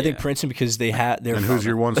school. I think Princeton because they had their. And who's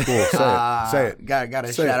your one school? Say it. Got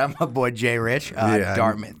to Say shout it. out my boy Jay Rich, Yeah,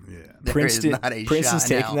 Dartmouth. Yeah. There Princeton? is not a Princeton's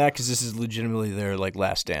shot in taking hell. that because this is legitimately their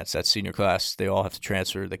last dance. That senior class, they all have to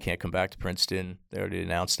transfer. They can't come back to Princeton. They already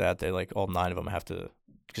announced that. They all 9 of them have to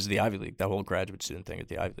because of the Ivy League. That whole graduate student thing at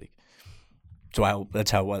the Ivy League. So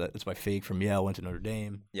that's my fake from Yale went to Notre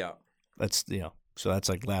Dame. Yeah. That's so that's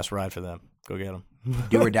like last ride for them. Go get them.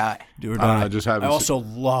 Do or die. Do or die. I just haven't. I also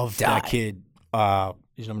love that Die. kid.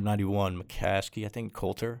 He's number 91, McCaskey. I think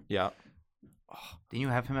Coulter. Yeah. Didn't you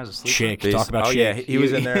have him as a sleeper? Shake. Talk about Oh Shake. yeah, he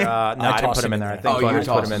was in there. No, I didn't tossed put him in there. I think Oh, you Butters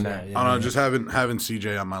put him tossed in him there. Yeah, I don't know. Just having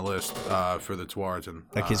CJ on my list for the Tewaaraton.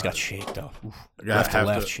 That kid's got Shake though. Oof. Left to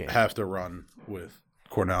left Shake. have to run with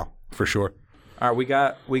Cornell for sure. All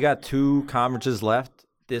right, we got 2 conferences left.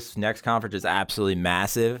 This next conference is absolutely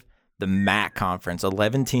massive. The MAC conference,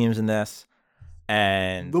 11 teams in this,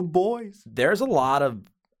 and boys. there's a lot of.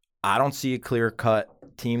 I don't see a clear-cut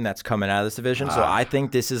team that's coming out of this division, so I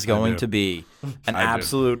think this is going do. to be an I do.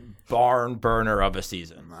 absolute barn burner of a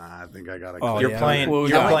season. I think I got Oh, to. You're yeah. playing. Well,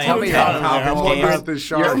 You're tell playing me 10 about it. conference What games. about the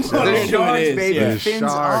Sharks? The it Sharks, is, baby. yeah. Fins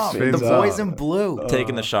Sharks, up. fins the boys up. in blue.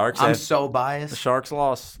 Taking the Sharks. I'm They- so the biased. Sharks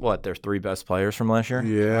lost what? Their 3 best players from last year.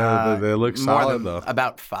 Yeah, they look More solid than though.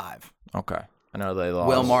 about 5. Okay, I know they lost.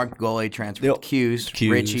 Will Mark, goalie, transferred to Cuse.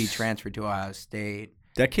 Cuse. Richie transferred to Ohio State.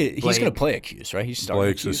 That kid, he's Blake. going to play at Cuse, right? He's starting.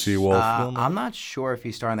 Blake's at a Cuse. Seawolf. I'm not sure if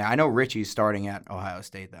he's starting there. I know Richie's starting at Ohio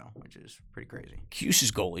State though, which is pretty crazy.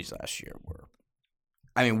 Cuse's goalies last year were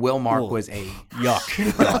I mean, Will Mark was a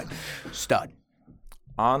stud.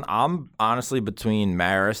 I'm honestly between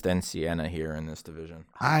Marist and Sienna here in this division.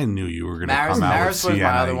 I knew you were going to come out with Marist was Sienna.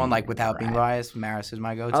 my other one, like without being biased. Marist is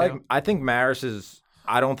my go-to. I think Marist is.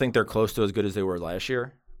 I don't think they're close to as good as they were last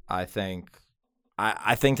year. I think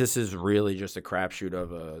this is really just a crapshoot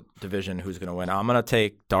of a division who's going to win. I'm going to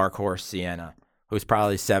take dark horse Sienna, who's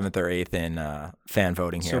probably 7th or 8th in fan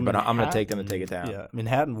voting here, but I'm going to take them to take it down. Yeah,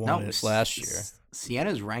 Manhattan won this last year.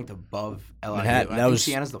 Sienna's ranked above LIU. Manhattan, I think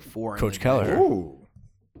Sienna's the 4. Coach Keller. Ooh.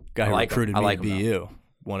 Guy who recruited me to him, BU,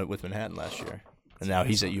 won it with Manhattan last year. And now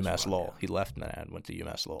he's at UMass Lowell. He left Manhattan, went to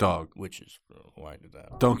UMass Lowell. Dog. Which is why I did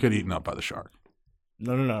that. Don't get eaten up by the shark.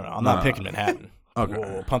 No. I'm not picking Manhattan. Okay.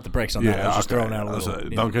 We'll pump the brakes on that. I was just throwing out a little.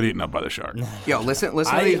 Don't get eaten up by the shark. Yo, listen to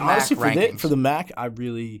these MAC rankings. For the MAC, I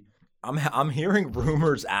really... I'm hearing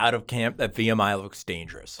rumors out of camp that VMI looks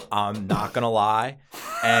dangerous. I'm not going to lie.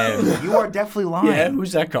 And You are definitely lying. Yeah,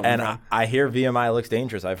 who's that coming And from? I hear VMI looks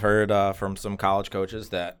dangerous. I've heard from some college coaches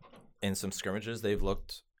that in some scrimmages they've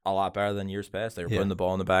looked a lot better than years past. They were putting the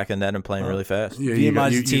ball in the back of the net and playing really fast. Yeah,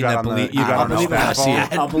 VMI's a team that believe. I'll believe when I see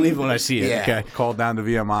it. I'll believe when I see it. Yeah. Okay. Called down to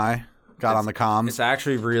VMI. Got on the comms. It's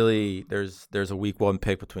actually really there's a week 1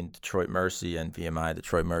 pick between Detroit Mercy and VMI.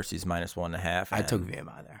 Detroit Mercy's -1.5. I took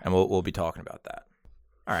VMI there. And we'll be talking about that.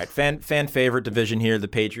 All right, fan favorite division here, the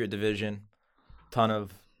Patriot division. Ton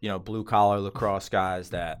of blue collar lacrosse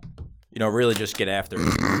guys that really just get after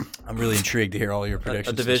it. I'm really intrigued to hear all your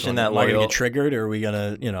predictions. A division that am I going to Loyola get triggered, or are we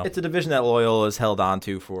going to It's a division that Loyola has held on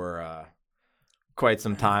to for quite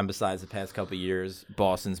some time. Besides the past couple of years,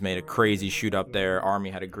 Boston's made a crazy shoot up there. Army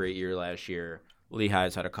had a great year last year.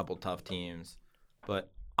 Lehigh's had a couple tough teams,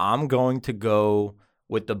 but I'm going to go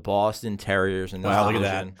with the Boston Terriers in this Wow, look at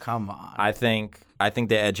division. that. Come on. I think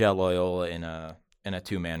they edge out Loyola in a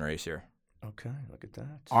 2-man race here. Okay, look at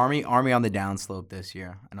that. Army on the downslope this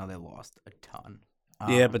year. I know they lost a ton.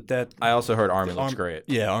 Yeah, but that. I also heard Army looks great.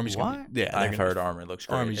 Yeah, Army's What? gonna be, yeah, I've heard Army looks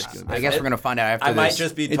great. Army's It's- gonna I guess we're gonna find out after I this. might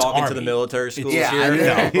just be It's talking to Army. the military schools Yeah, here.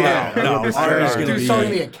 I know. No, Army's Army's gonna gonna There's be. so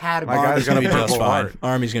many academy. My guy's Gonna be Purple just fine. Heart.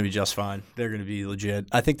 Army's gonna be just fine. They're gonna be legit.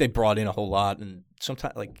 I think they brought in a whole lot, and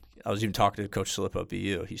sometimes I was even talking to Coach Slip at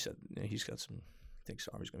BU. He said he's got some. I think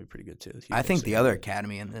Army's gonna be pretty good too. I think the other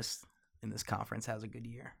academy in this conference has a good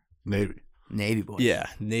year. Navy boys. Yeah,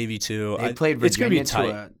 Navy too. They played It's gonna be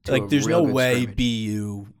Virginia tight. to Like, a there's real no good way scrimmage.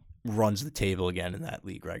 BU runs the table again in that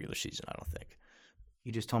league regular season. I don't think.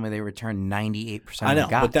 You just told me they returned 98% I of know, the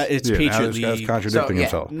guys. but that it's Yeah, Patriot this guy's League. contradicting So, yeah.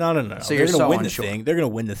 himself. No. So They're you're gonna so win unsure. the thing. They're gonna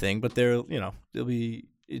win the thing, but they'll be.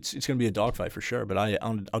 It's gonna be a dogfight for sure. But I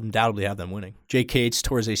undoubtedly have them winning. Jay Cates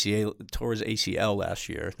tore his ACL last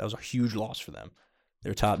year. That was a huge loss for them.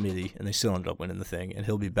 They're top midi, and they still ended up winning the thing. And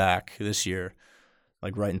he'll be back this year,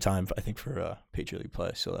 like right in time, I think, for Patriot League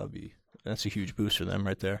play. So that's a huge boost for them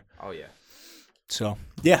right there. Oh yeah. So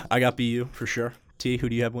yeah, I got BU for sure. T, who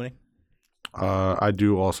do you have winning? I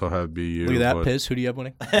do also have BU. Look at that, but Piz. Who do you have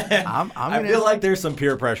winning? I'm I gonna, feel like there's some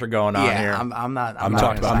peer pressure going on here. I'm not. I'm not talking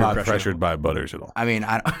gonna about I'm say- not pressure. pressured by Butters at all. I mean,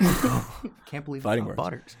 I can't believe Fighting it's words.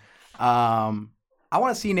 Butters. I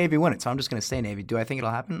want to see Navy win it, so I'm just going to say Navy. Do I think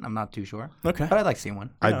it'll happen? I'm not too sure. Okay. But I'd like to see one.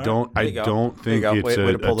 I don't There you go. think There you go. it's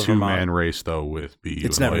Way to pull a the two-man Vermont. race though with BU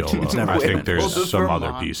It's and never- Loyola. it's never I two think men. there's Pull the some other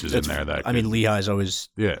Vermont. pieces in there that I mean, Lehigh's always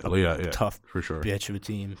yeah, tough for sure. bitch of a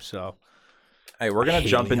team. So Hey, we're gonna hate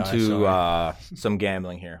jump Lehigh, into some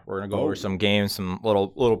gambling here. We're gonna go over some games, some little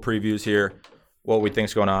previews here. What we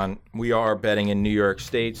think's going on. We are betting in New York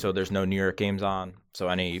State, so there's no New York games on. So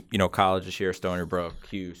any colleges here, Stony Brook,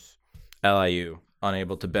 Hughes, LIU,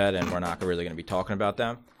 unable to bet, and we're not really gonna be talking about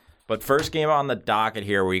them. But first game on the docket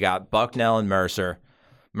here, we got Bucknell and Mercer.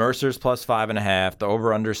 Mercer's plus 5.5. The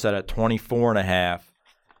over/under set at 24.5.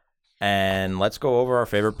 And let's go over our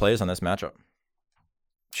favorite plays on this matchup.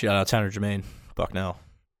 shout out Tanner Jermaine, Bucknell,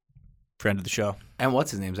 friend of the show. And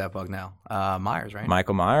what's his name's at Bucknell? Myers, right?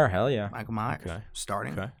 Michael Meyer, hell yeah. Michael Myers. Okay.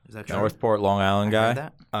 Starting. Okay. Is that true? Northport, Long Island I heard guy.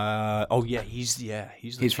 that? Oh yeah, he's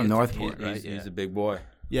from Northport, right? He's a big boy.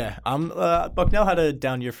 Yeah, Bucknell had a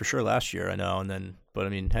down year for sure last year, I know, but I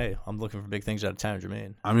mean, hey, I'm looking for big things out of Tanner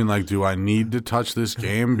Jermaine. I mean, like, do I need to touch this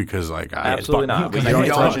game because, like, Absolutely not. Because You don't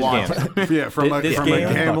you touch don't his want games. yeah, from a This from game-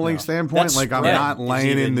 a gambling Bucknell. standpoint, That like, I'm spread not is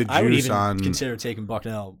laying in the I would juice even on. consider taking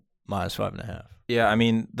Bucknell minus 5.5. Yeah, I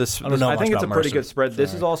mean, I don't know I think much it's a about pretty Mercer. good spread.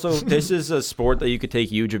 This is also this is a sport that you could take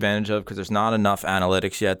huge advantage of because there's not enough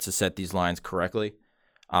analytics yet to set these lines correctly.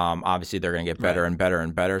 Obviously, they're going to get better and better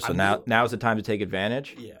and better. So now is the time to take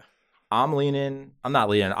advantage. Yeah. I'm not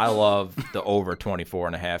leaning. I love the over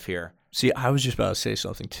 24.5 here. See, I was just about to say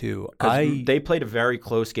something too. 'Cause they played a very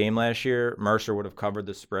close game last year. Mercer would have covered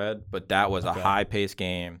the spread, but that was a high-paced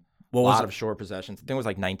game. A lot of short possessions. I think it was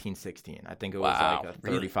like 1916. I think it was like a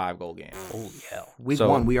 35-goal game. Holy hell! Week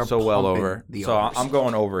 1, we are so well pumping over. The so overs. I'm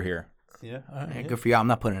going over here. Yeah, Yeah, good for you. I'm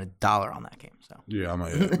not putting $1 on that game. So Yeah, I'm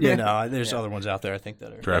yeah. No, there's other ones out there. I think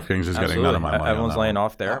that are. DraftKings is getting none of my money. Everyone's laying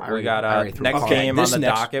off there. I We got already threw next it. game on This the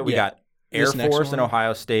next- docket. We yeah. got Air This next Force and one?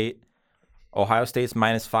 Ohio State. Ohio State's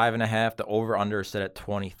minus 5.5. The over/under is set at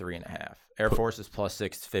 23.5. Air Force is plus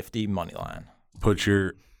 650 money line. Put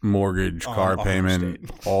your mortgage, car Ohio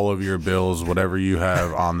payment, all of your bills, whatever you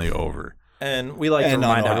have on the over. And we like to And on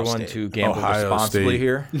remind Ohio everyone State. to gamble Ohio responsibly State.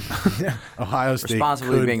 here. Ohio State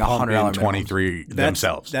Responsibly could being pump $100 in 23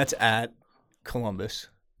 themselves. That's at Columbus.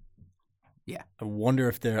 Yeah. I wonder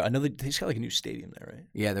if they're. I know they just got like a new stadium there, right?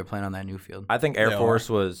 yeah, they're playing on that new field. I think Air They Force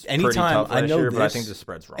was pretty Anytime- tough I last know year, but I this- think the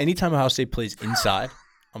spread's wrong. Anytime Ohio State plays inside,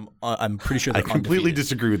 I'm pretty sure I they're completely undefeated.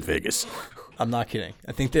 disagree with Vegas. I'm not kidding.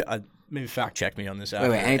 I think that maybe fact check me on this. Wait,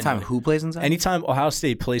 anytime who plays inside? Anytime Ohio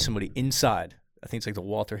State plays somebody inside, I think it's like the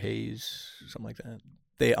Walter Hayes, something like that.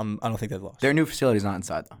 I don't think they've lost. Their new facility's not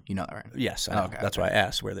inside, though. You know that, right? Yes, I know. Okay, That's why I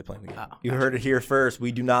asked where they playing the game. Oh. You heard it here first.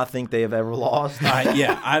 We do not think they have ever lost.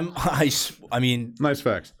 I mean, Nice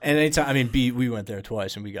facts. and anytime, I mean, we went there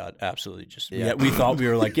twice and we got absolutely just. Yeah, we thought we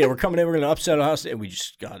were like, we're coming in, we're going to upset Ohio State, and we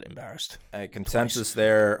just got embarrassed. Consensus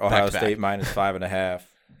there, Ohio Back to back. State minus 5.5.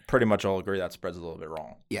 Pretty much all agree that spread's a little bit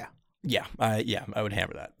wrong. Yeah. Yeah, I would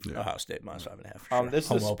hammer that. Ohio State minus 5.5. For sure. This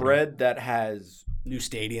Home is a opener. spread that has New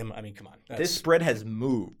stadium. I mean, come on. this spread has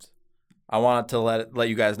moved. I wanted to let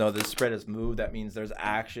you guys know this spread has moved. That means there's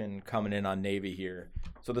action coming in on Navy here.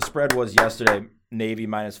 So the spread was yesterday Navy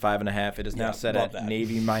minus 5.5. It is now set love at that.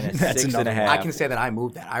 Navy minus That's another 6.5. I can say that I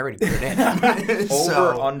moved that. I already put it in.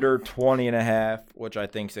 Over under 20.5, which I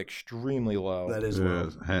think is extremely low. That is Yeah, low.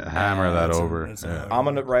 hammer that that's a- over. that's a- Yeah. I'm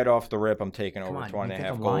gonna right off the rip. I'm taking over on, you 20.5 think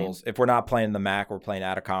I'm lying? goals. If we're not playing the MAC, we're playing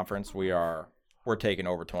out of conference. We're taking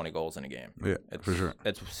over 20 goals in a game. Yeah, It's, for sure.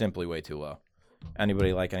 It's simply way too low.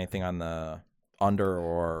 Anybody like anything on the under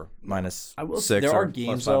or minus I will 6? there or are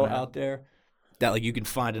games plus though 5.5? out there that like you can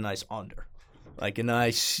find a nice under, like a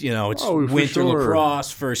nice it's Oh, for winter sure.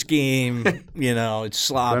 lacrosse first game. It's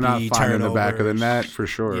sloppy. They're not finding the back of the turnovers. net for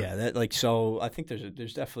sure. Yeah, that so I think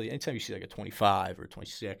there's definitely anytime you see like a 25 or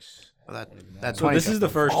 26. That's So this is the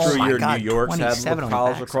first Oh true my year God, New York's had 27 on the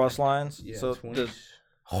college backside. lacrosse lines. Yeah, so 20.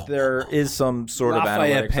 there is some sort of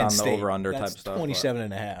Lafayette, analytics Penn on the State, over-under type that's stuff. but 27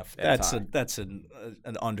 and a half. It's That's high.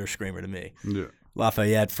 an under screamer to me. Yeah.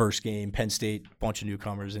 Lafayette first game, Penn State, bunch of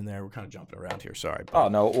newcomers in there. We're kind of jumping around here. Sorry. Oh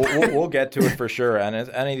no, we'll get to it for sure. And if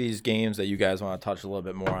any of these games that you guys want to touch a little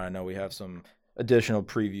bit more, I know we have some additional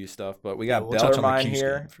preview stuff, but we got we'll touch on the Bellarmine Crease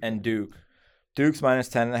here game for and Duke. Duke's minus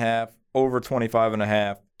 10.5, over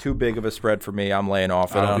 25.5. Too big of a spread for me. I'm laying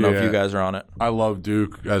off it. I don't know if yeah. you guys are on it. I love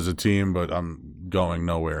Duke as a team, but I'm going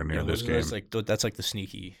nowhere near this game. That's like the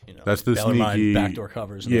sneaky. That's the Bellarmine sneaky backdoor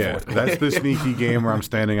covers. In the Yeah, fourth quarter. that's the sneaky game where I'm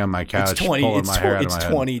standing on my couch, It's 20. pulling It's, my hair out it's of my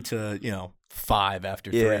 20 to 5 after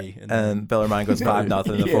 3, and then and Bellarmine goes 5-0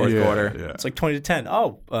 in the fourth head. quarter. Yeah. it's like 20 to 10.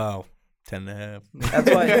 Oh, 10 and a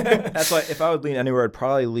half. That's why if I would lean anywhere, I'd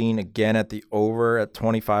probably lean again at the over at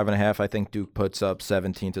 25.5. I think Duke puts up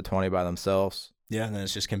 17 to 20 by themselves. Yeah, and then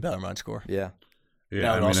it's just can Bellarmine score. Yeah. Yeah, That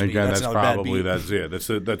I would mean, also be- again, that's that's another bad probably beat. that's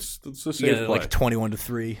a safe You get play like 21 to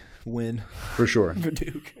 3 win for sure. for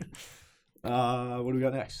Duke. What do we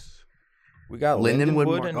got next? We got Lindenwood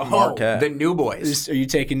Lindenwood and Oh, Marquette. the new boys. Are you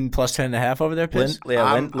taking plus 10.5 over there, Piss?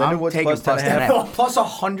 Lindenwood's taking plus 10.5. 10.5. Plus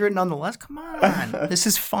 100 nonetheless. Come on. This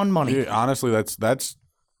is fun money. Yeah, honestly, that's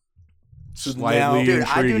So slightly now- Dude,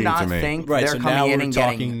 I do intriguing not to me. think Right, they're so now coming in we're and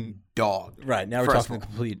talking- getting dogged. Right, now we're First talking of the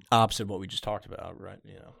all. complete opposite of what we just talked about, right?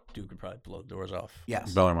 Duke could probably blow the doors off.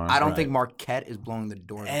 Yes. Bellarmine. I don't Right. think Marquette is blowing the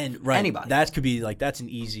doors And off. right, Anybody. that could be like that's an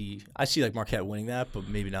easy. I see like Marquette winning that, but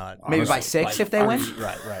maybe not. Maybe by Honestly, 6 if they win?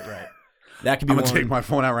 Right. That could be I'm one. gonna take my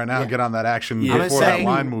phone out right now and get on that action Yeah. before I'm that saying-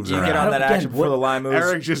 line moves You around. get on that Again, action before the line moves.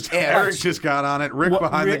 Eric just got on it. Rick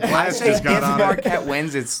behind the I glass say just got if on it. Marquette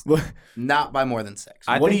wins, it's not by more than 6.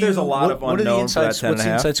 I What think do there's you- a lot what- of what are the unknown for that insights? 10 What's and a the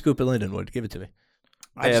half. inside scoop at Lindenwood? Give it to me.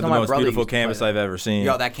 I They just have know the my most brother beautiful used to play campus there. I've ever seen.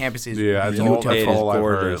 Yo, that campus is Yeah, it's beautiful. It is beautiful. I've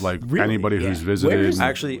heard gorgeous. like Really? anybody Yeah. who's Where visited. is it?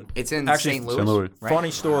 Actually, It's in Actually, St. Louis. St. Louis. Right?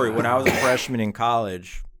 funny story. When I was a freshman in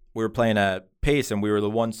college, we were playing at Pace, and we were the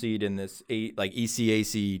 1 seed in this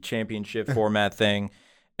ECAC championship format thing,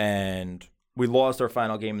 and we lost our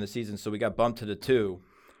final game of the season, so we got bumped to the 2.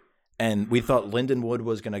 And we thought Lindenwood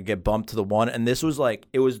was going to get bumped to the 1. And this was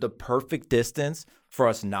it was the perfect distance for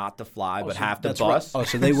us not to fly, but so have to that's bus. right. Oh,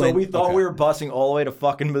 so they went- we thought okay. we were busing all the way to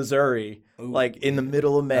fucking Missouri, in the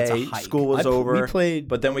middle of That's a May. hike. School was we over. played-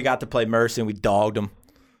 But then we got to play Mercy, and we dogged them.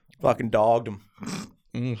 Fucking dogged them.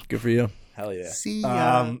 Good for you. Hell yeah. See,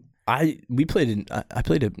 We played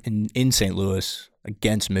in St. Louis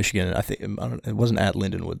against Michigan. I think it wasn't at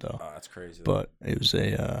Lindenwood though. Oh, that's crazy. But it was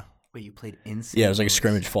a Wait, you played in St. yeah, it was like a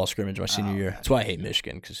Louis? fall scrimmage my senior year. Okay. That's why I hate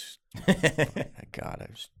Michigan because God,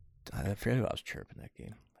 I forget who I was chirping that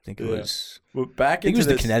game. I think it was Well, back I think into it was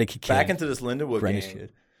the this, Connecticut kid. back into this Lindenwood Brennish game.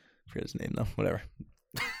 kid. I forget his name though. Whatever.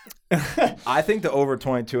 I think the over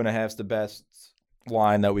 22.5 is the best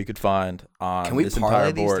line that we could find on Can we this parlay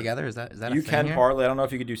entire these board. together? Is that a You thing can here? parlay. I don't know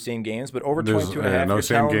if you could do same games, but over There's 22.5. no you're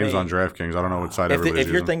same telling games me on DraftKings. I don't know what side If everybody's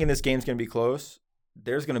you're using. thinking this game's going to be close,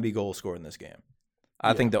 there's going to be goals scored in this game.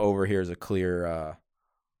 I think the over here is a clear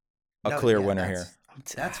winner here.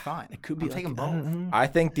 That's fine. It could be I'm taking both. I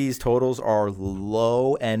think these totals are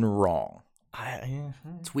low and wrong.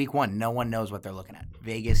 It's week 1. No one knows what they're looking at.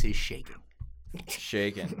 Vegas is shaking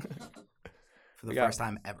Shaking. for the got- first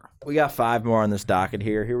time ever. We got 5 more on this docket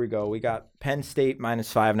here. Here we go. We got Penn State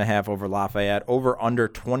minus 5.5 over Lafayette. Over under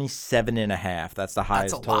 27.5. That's the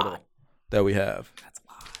highest a total lot. that we have.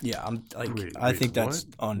 Yeah, I'm like Wait, I think that's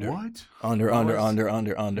what? under. What?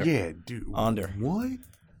 Under. Yeah, dude. Under. What?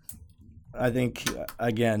 I think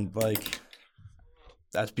again, like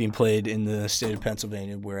that's being played in the state of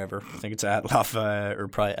Pennsylvania, wherever. I think it's at Lafayette or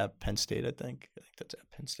probably at Penn State. I think that's at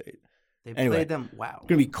Penn State. They Anyway. played them. Wow. It's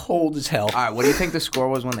gonna be cold as hell. All right, what do you think the score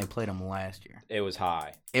was when they played them last year? It was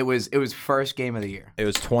high. It was first game of the year. It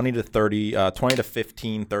was 20 to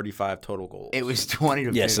 15, 35 total goals. It was 20 to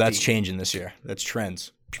 15. Yeah, so that's changing this year. That's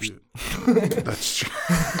trends. That's true.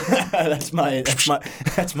 that's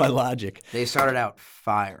my logic. They started out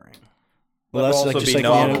firing. Well, that's also like just be like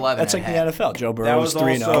known- the, 11 that's like the and a NFL. Joe That Burrow was was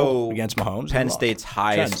 3-0 also against Mahomes. Penn and lost. State's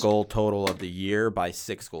highest Trends. goal total of the year by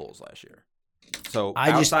 6 goals last year. So I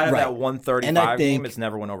just- outside of right. that 135 And I think- game, it's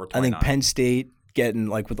never went over I 29. think Penn State getting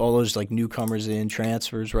like with all those like newcomers in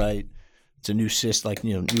transfers, right? It's a new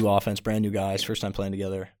new offense, brand new guys, first time playing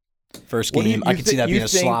together. First What do game, I can see that being a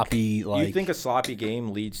sloppy like. You think a sloppy game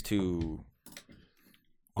leads to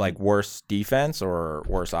like worse defense or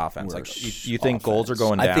worse offense? Like you think goals are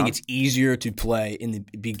going down? I think it's easier to play in the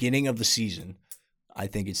beginning of the season. I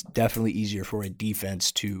think it's definitely easier for a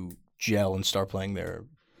defense to gel and start playing better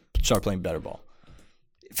ball.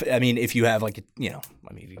 If you have if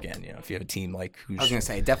you have a team like who's I was going to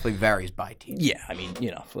say, it definitely varies by team. yeah,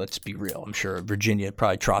 let's be real. I'm sure Virginia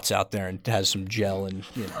probably trots out there and has some gel and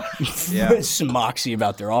some moxie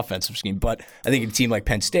about their offensive scheme. But I think a team like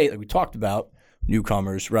Penn State, like we talked about,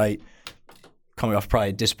 newcomers, right, coming off probably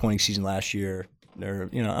a disappointing season last year. They're I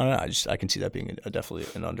don't know. I can see that being definitely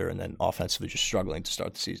an under, and then offensively just struggling to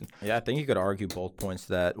start the season. Yeah, I think you could argue both points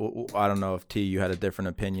to that. I don't know if T, you had a different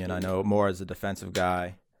opinion. I know more as a defensive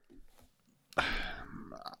guy.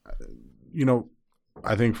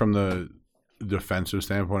 I think from the defensive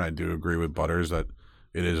standpoint, I do agree with Butters that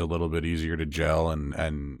it is a little bit easier to gel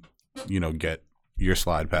and get your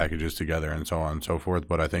slide packages together and so on and so forth.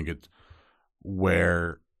 But I think it's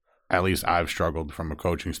where at least I've struggled from a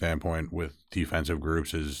coaching standpoint with defensive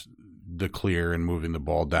groups is the clear and moving the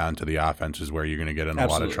ball down to the offense is where you're going to get in a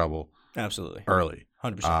lot of trouble Absolutely, early.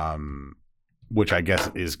 100%. Which I guess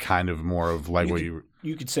is kind of more of like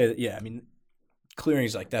You could say that. Yeah, clearing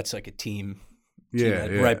is that's like a team. Yeah,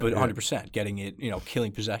 But 100% getting it,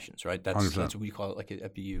 killing possessions, right? That's 100%. what we call it, like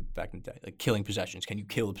at BU back in the day, like killing possessions. Can you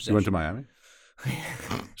kill a You possession? went to Miami?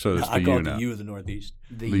 So it's I the call U it now. the U of the Northeast.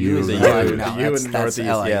 The The U U is is the the U. U. No, The U in that's the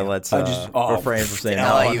Northeast. LIU. Yeah, let's refrain from saying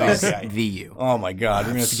LIU that. is the U. Oh my God,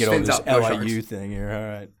 we're gonna have to get over Spins this up push LIU ups. thing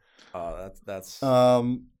here. All right. That's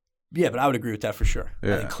Yeah, but I would agree with that for sure. I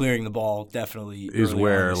Yeah. think clearing the ball definitely Is early on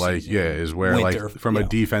where in the like season. yeah is where Winter, like from a yeah.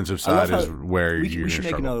 defensive I love side is how where we you're should make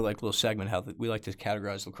struggle. another little segment how we like to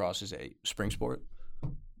categorize lacrosse as a spring sport.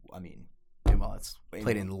 Well, it's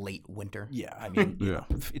played in late winter. Yeah, Yeah.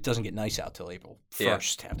 it doesn't get nice out till April 1st. Yeah.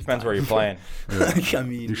 half the Depends time. where you're playing.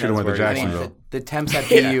 You should have went to where you're I mean, Jacksonville. the temps at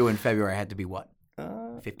BU in February had to be what?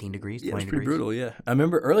 15 degrees, Yeah, 20 it's pretty degrees? brutal. Yeah, I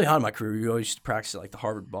remember early on in my career, we always used to practice at the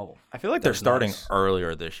Harvard bubble. I feel like That they're was starting nice.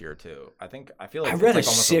 earlier this year too. I feel like I it's read like a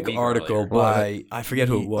almost sick week article earlier. by I forget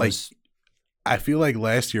who it was. I feel like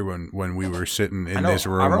last year when we were sitting I in know, this I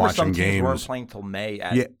room remember watching some teams weren't games, playing till May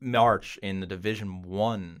at Yeah. March in the Division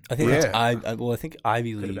One. I think Yeah. that's I think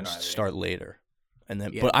Ivy Could've been leagues Ivy. start later, and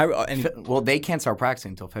then Yeah. but Well, they can't start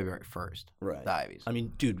practicing until February 1st. right. The Ivies. I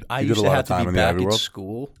mean, dude, I You did used a to lot have of to time be in the back Ivy at world?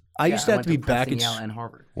 school. I used to have to be back at Princeton, Yale, and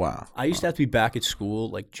Harvard. wow. I used to have to be back at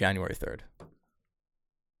school like January 3rd.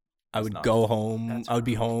 I would nuts. go home. I would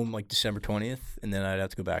be home like December 20th, and then I'd have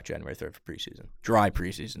to go back January 3rd for preseason. Dry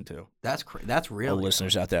preseason too. That's All real.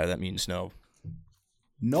 listeners out there, that means no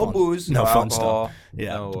No fun- booze. no fun alcohol, stuff.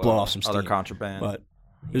 Yeah, no, to blow off some steam. other contraband. But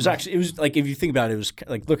It was like, if you think about it, it was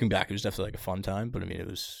like, looking back, it was definitely like a fun time. But I mean, it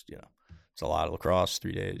was, it's a lot of lacrosse,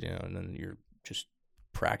 3 days, and then you're just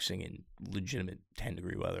practicing in legitimate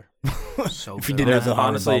 10-degree weather. So if you good. didn't have the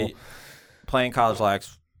honestly, playing college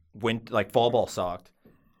lax, fall ball sucked,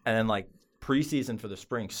 and then like preseason for the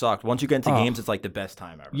spring sucked. Once you get into games, it's like the best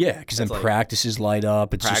time ever. Yeah, because then like, practices light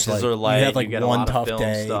up. It's practices just like are light. you have like you get one a lot tough of film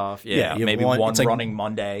day. Stuff. You have maybe one it's like, running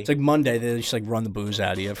Monday. It's like Monday. They just like run the booze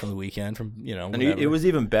out of you from the weekend. From and it was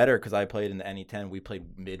even better because I played in the NE10. We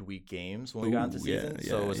played midweek games when we got into season,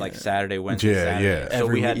 so it was like Saturday, Wednesday, Saturday. So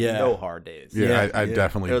we had no hard days. I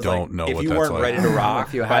definitely don't know what that's like. If you weren't ready to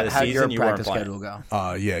rock by the season, you weren't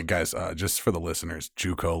playing. Yeah, guys, just for the listeners,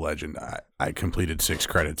 JUCO legend. I completed 6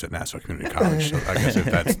 credits at Nassau Community College. So I guess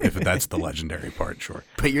if that's the legendary part, sure.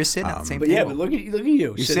 But you're sitting at the same but table. Yeah, but look at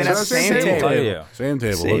you. You're sitting at the same table. Same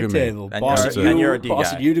table. Same Look at table. me. Boston you're a D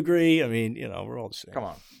Boston guy. U degree. I mean, we're all the same. Come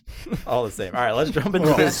on. All the same. All right, let's jump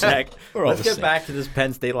into this neck. Let's get back to this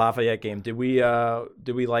Penn State Lafayette game. Did we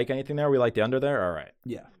like anything there? We like the under there? All right.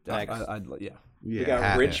 Yeah. Next. Yeah. We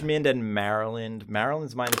got Richmond and Maryland.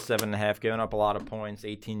 Maryland's minus 7.5, giving up a lot of points.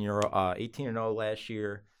 18-0 last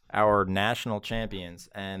year. Our national champions,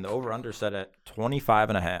 and the over/under set at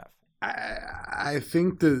 25.5. I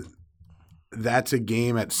think that's a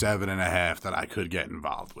game at 7.5 that I could get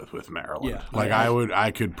involved with Maryland. Yeah, like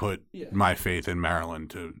I could put my faith in Maryland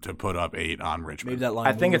to put up 8 on Richmond. Maybe that line.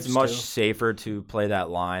 I think it's much too. safer to play that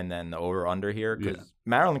line than the over/under here because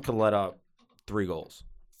Maryland could let up 3 goals.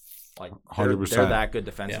 Like 100%. They're that good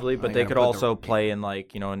defensively, but they could also play in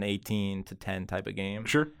like an 18-10 type of game.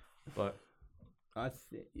 Sure, but.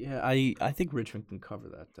 I think Richmond can cover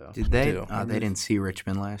that though. Did they? They didn't see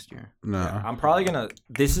Richmond last year. no, I'm probably gonna.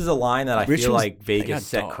 This is a line that I feel Richmond's- like they Vegas got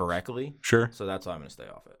set dogs. correctly, sure. so that's why I'm gonna stay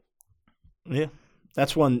off it. Yeah,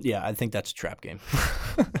 that's one. Yeah, I think that's a trap game.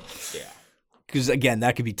 Yeah, because again,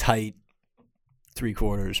 that could be tight. 3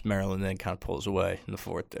 quarters, Maryland then kind of pulls away in the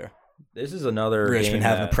fourth there. this is another Richmond game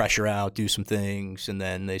having that, to pressure out, do some things, and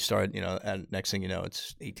then they start. And next thing you know,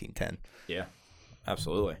 it's 18-10. Yeah,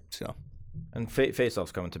 absolutely. So. And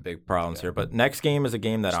face-off's coming to big problems here. But next game is a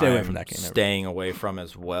game that Stay away I'm from that game, staying away from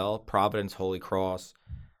as well. Providence, Holy Cross.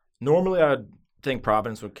 Normally, I'd think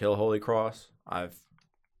Providence would kill Holy Cross. I've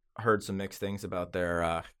heard some mixed things about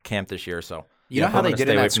their camp this year. So You know how I'm they gonna did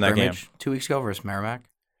stay in away that from that game. scrimmage 2 weeks ago versus Merrimack?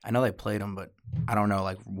 I know they played them, but I don't know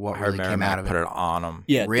what I heard really came Merrimack out of put it. it on them.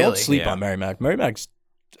 Yeah, Really? don't sleep Yeah. on Merrimack. Merrimack's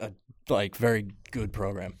a very good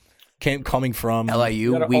program. Coming from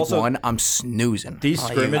LIU gotta week also- 1, I'm snoozing. These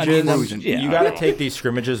LIU, scrimmages, snoozing. yeah. you got to take these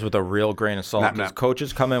scrimmages with a real grain of salt because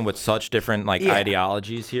coaches come in with such different Yeah.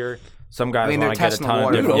 ideologies here. Some guys I mean, they're want to get a testing ton the of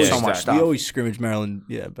water different with yeah, so much exactly. stuff. We always scrimmage Maryland.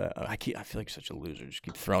 Yeah, but I feel like such a loser. Just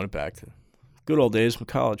keep throwing it back to good old days from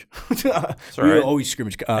college. We all would right. always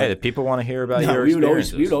scrimmage. Hey, the people want to hear about No, your we would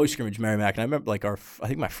experiences. always scrimmage Merrimack, and I remember like I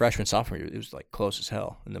think my freshman sophomore year, it was like close as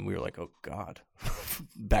hell, and then we were like, oh god,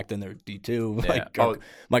 back then they were D2. Yeah. Like Oh,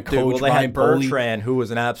 my Dude, coach well, they Ryan had Poley. Bertrand, who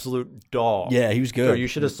was an absolute dog. Yeah, he was good. So you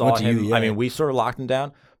should have saw Went to him. you, I yeah. mean, we sort of locked him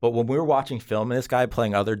down. But when we were watching film of this guy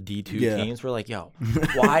playing other D2 Yeah. teams, we're like, yo,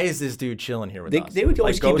 why is this dude chilling here with us? They would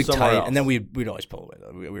always go keep it somewhere tight, else. and then we'd always pull away.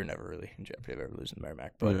 Though we were never really in jeopardy of ever losing to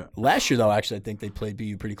Merrimack. But last year, though, actually, I think they played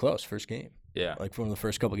BU pretty close first game. yeah, Like one of the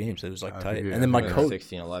first couple games, it was like tight. yeah, And then my yeah. coach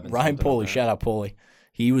 16-11. Ryan something Poley, like that. shout out Poley,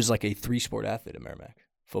 he was like a 3-sport athlete at Merrimack,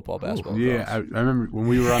 football, basketball. Yeah, I lacrosse. remember when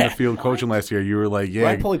we were on the field coaching last year. You were like, "Yeah,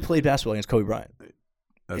 Ryan Poley played basketball against Kobe Bryant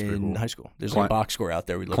that's pretty in cool." high school. There's like a box score out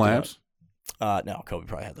there. We looked it up. Clamps. No, Kobe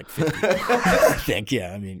probably had like 50. I think,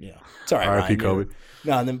 yeah. I mean, yeah. It's all right, R.I.P. Ryan. Kobe.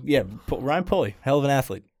 No, and then, yeah, Ryan Poley, hell of an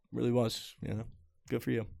athlete. Really was, Good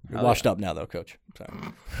for you. You're washed up now, though, Coach. Sorry.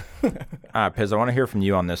 All right, Piz, I want to hear from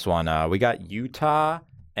you on this one. We got Utah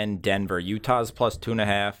and Denver. Utah's plus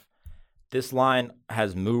 2.5. This line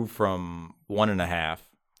has moved from 1.5.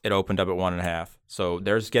 It opened up at 1.5. So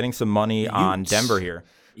there's getting some money on Utes. Denver here.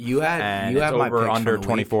 You have And you it's have my over picks under from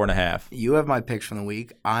the week. 24.5. You have my picks from the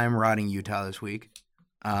week. I'm riding Utah this week.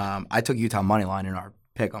 I took Utah money line in our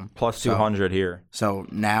pick 'em. Plus 200 here. So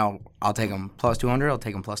now I'll take them plus 200. I'll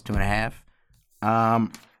take them plus 2.5.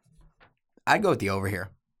 I'd go with the over here.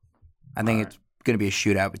 I think it's going to be a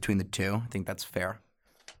shootout between the two. I think that's fair.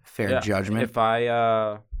 Fair judgment. If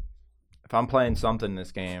I'm playing something in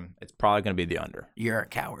this game, it's probably going to be the under. You're a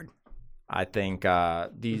coward. I think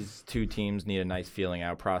these two teams need a nice feeling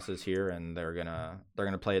out process here, and they're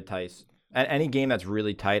gonna play it tight. And any game that's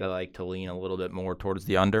really tight, I like to lean a little bit more towards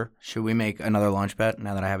the under. Should we make another lunch bet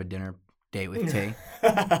now that I have a dinner date with T?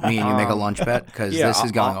 Me and you make a lunch bet because this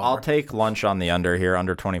is going over. I'll take lunch on the under here,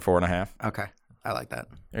 under 24.5. Okay, I like that.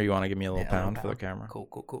 Or you want to give me a little Yeah, a little pound for the camera?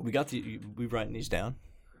 Cool. We written these down.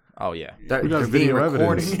 Oh, yeah. We got They're video being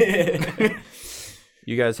evidence. recorded.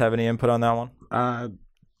 You guys have any input on that one?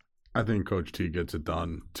 I think Coach T gets it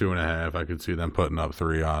done. 2.5. I could see them putting up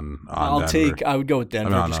 3 on I'll Denver. I would go with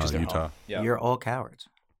Denver I mean, just no, because they're Utah. home. Yeah. You're all cowards.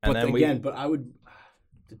 And But then again, but I would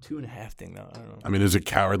the 2.5 thing though. I don't know. I mean, is it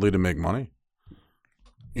cowardly to make money?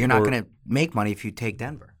 You're not going to make money if you take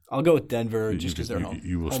Denver. I'll go with Denver just because they're home.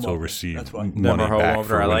 You will Home still opener. receive That's why. money Denver home back over.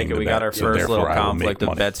 for I like winning it. the We got bet. our So first therefore, little I will conflict make of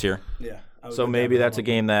money. bets here. Yeah. I would So go maybe Denver that's a home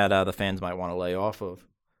game that the fans might want to lay off of.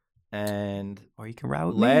 And Or you can ride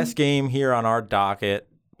with last me. game here on our docket,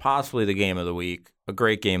 possibly the game of the week, a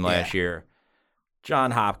great game last year.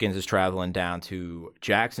 John Hopkins is traveling down to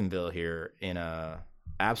Jacksonville here in a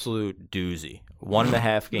absolute doozy.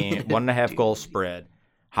 1.5 game, 1.5 goal spread.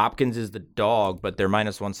 Hopkins is the dog, but they're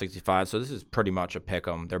minus 165, so this is pretty much a pick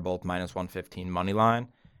 'em. They're both minus 115 money line,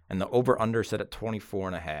 and the over/under set at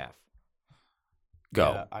 24.5.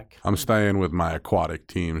 Go. Yeah, I'm staying with my aquatic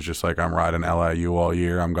teams, just like I'm riding LIU all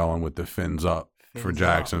year. I'm going with the fins up for Fins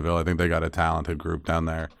Jacksonville. I think they got a talented group down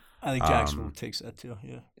there. I think Jacksonville takes that too.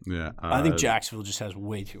 Yeah. Yeah, I think Jacksonville just has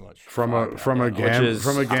way too much. from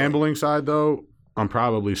a gambling side though, I'm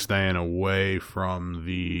probably staying away from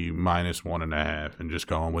the minus 1.5 and just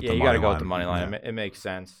going with Yeah, the you money got to go line. with the money line. Yeah. It makes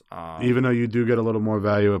sense. Even though you do get a little more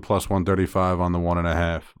value at plus 135 on the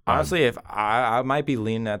 1.5. Honestly, if I might be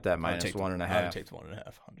leaning at that I would minus take the- I would 1.5 take the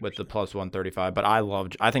 1.5 with the plus 135, but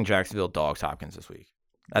I think Jacksonville dogs Hopkins this week.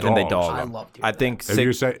 I think they Dogs. dog I them. love to I hear think If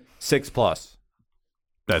you say 6+.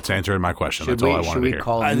 that's answering my question. Should That's all I we, wanted should to we hear.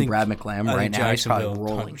 call I in think- Brad McLam I right think now? He's probably Jacksonville,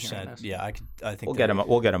 rolling 100%. here on this. Yeah, I think We'll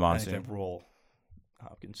get him on I think soon. they roll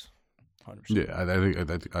Hopkins. 100%.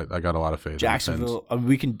 Yeah, I got a lot of faith. Jacksonville.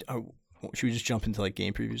 We can. Should we just jump into like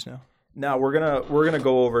game previews now? No, we're gonna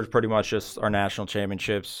go over pretty much just our national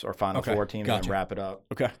championships, our Final Okay, Four teams, gotcha. and wrap it up.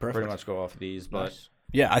 Okay, perfect. Pretty much go off of these, but Nice.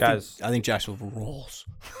 Yeah, Guys- I think Jacksonville rolls.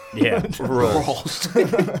 yeah, rolls.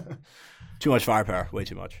 Too much firepower. Way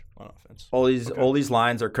too much on offense. All these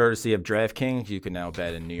lines are courtesy of DraftKings. You can now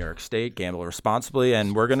bet in New York State. Gamble responsibly,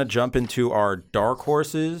 and we're gonna jump into our dark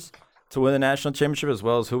horses to win the national championship, as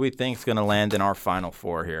well as who we think is gonna land in our Final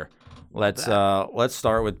Four here. Let's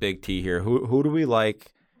start with Big T here. Who do we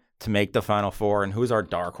like to make the Final Four, and who's our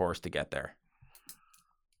dark horse to get there?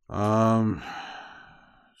 It's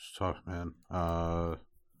tough, man.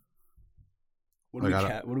 What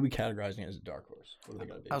are we categorizing as a dark horse? What are they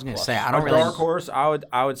gonna be? I was going to Plus. say, I Our don't really. dark horse, I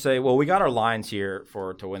would say. Well, we got our lines here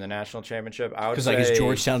to win the national championship. I would Because say like is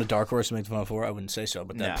Georgetown a dark horse to make the Final Four? I wouldn't say so,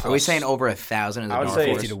 but Nah. that Are we saying over 1,000 as a I would dark say-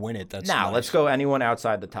 horse? 50 to win it? That's Now nice. let's go anyone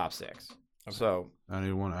outside the top 6. So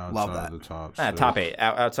Anyone Love outside that. the top? top 8,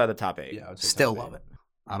 outside the top 8. Yeah, I would say Still top love it.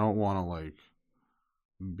 I don't want to like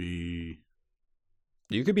be.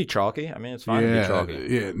 You could be chalky. I mean, it's fine to be chalky.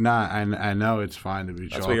 Yeah, nah. I know it's fine to be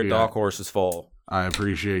That's chalky. where your dark horse is full. I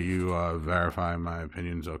appreciate you verifying my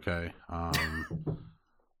opinions. Okay. I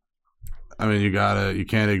mean, you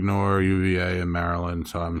can't ignore UVA and Maryland,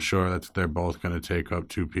 so I'm sure they're both going to take up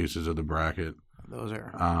 2 pieces of the bracket. Those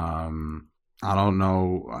are. I don't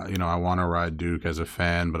know. I want to ride Duke as a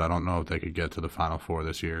fan, but I don't know if they could get to the Final Four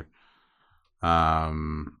this year. I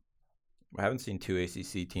haven't seen 2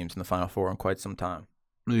 ACC teams in the Final Four in quite some time.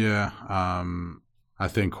 Yeah. I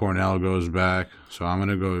think Cornell goes back, so I'm going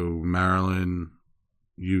to go Maryland,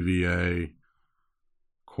 UVA,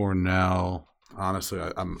 Cornell. Honestly,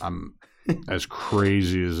 I'm as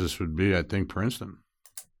crazy as this would be. I think Princeton.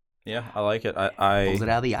 Yeah, I like it. I Pulls it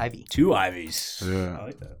out of the Ivy. 2 Ivies. Yeah. I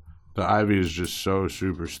like that. The Ivy is just so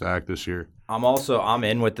super stacked this year. I'm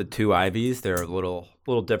in with the 2 Ivies. They're a little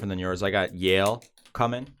different than yours. I got Yale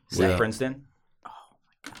coming with Yeah. Princeton.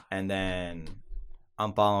 And then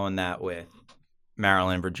I'm following that with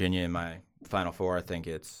Maryland, Virginia in my Final Four. I think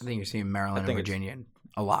I think you're seeing Maryland and Virginia in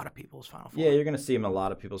a lot of people's Final Four. Yeah, you're going to see him in a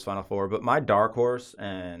lot of people's Final Four. But my dark horse,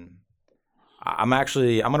 and I'm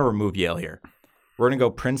going to remove Yale here. We're going to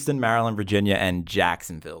go Princeton, Maryland, Virginia, and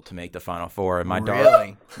Jacksonville to make the Final Four. And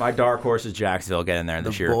my dark horse is Jacksonville getting there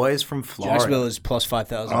this The year. boys from Florida. Jacksonville is plus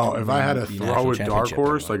 5,000. Oh, if I had to throw a dark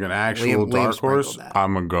horse, like an actual Liam dark horse, sprinkled that.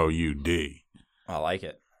 I'm going to go UD. I like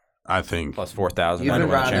it. I think. Plus 4,000. You've been to win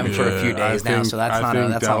the riding them championship. for a few days now, so that's not a-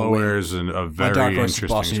 that's not a win. Delaware is a My very dark horse is interesting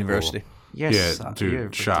Boston school. University. Yes, Yeah, you're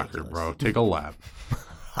dude, shocker, ridiculous. bro. Take a lap.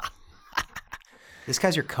 This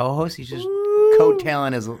guy's your co-host. He's just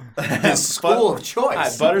coattailing his school of choice. All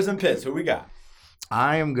right, Butters and Pitts. Who we got?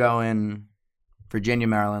 I am going Virginia,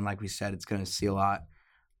 Maryland. Like we said, it's going to see a lot.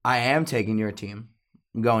 I am taking your team.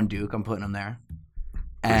 I'm going Duke. I'm putting them there.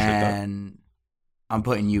 And I'm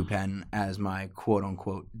putting UPenn as my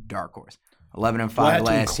quote-unquote dark horse. 11-5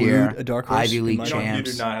 last year. A dark horse Ivy in League my- You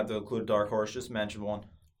champs. do not have to include dark horse. Just mention one.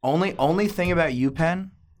 Only thing about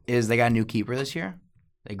UPenn is they got a new keeper this year.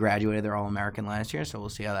 They graduated their All-American last year, so we'll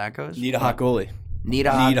see how that goes. Need a hot goalie. Need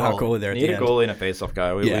a hot goalie there. Need a goalie and a face-off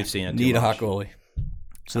guy. We've seen it. Need a hot goalie.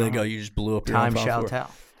 So there you go. You just blew up your Time own shall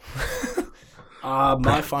top tell.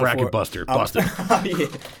 My final Bracket four. buster. Busted. Yeah.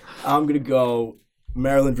 I'm going to go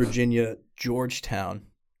Maryland, Virginia, Georgetown,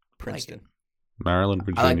 Princeton. Maryland,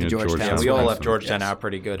 Virginia, I like the Georgetown. Yeah, Georgetown. we all left Princeton. Georgetown out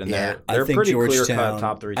pretty good, and Yeah. they're I think pretty Georgetown, clear-cut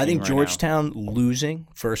top 3 team I think right now. Georgetown losing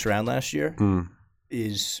first round last year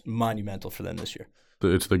is monumental for them this year.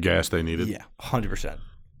 It's the gas they needed. Yeah, 100%.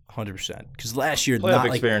 100%. Because last year, Playoff not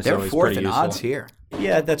like experience They're always fourth pretty in useful. odds here.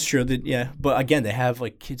 yeah, that's true. Yeah, but again, they have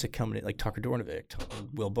like kids that coming in like Tucker Dornovic,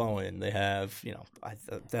 Will Bowen. They have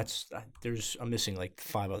I'm missing like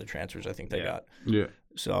 5 other transfers. I think they got. Yeah.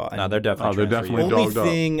 So No, they're definitely. they're transfer definitely years. dogged only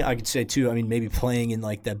up. thing I could say too. I mean, maybe playing in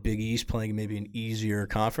like that Big East, playing in maybe an easier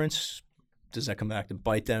conference. Does that come back to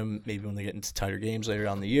bite them? Maybe when they get into tighter games later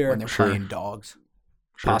on in the year. When they're playing dogs.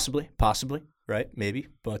 Sure. Possibly, right? Maybe,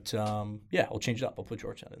 but yeah, I'll change it up. I'll put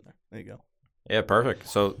Georgetown in there. There you go. Yeah, perfect.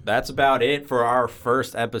 So that's about it for our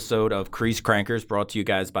first episode of Crease Crankers, brought to you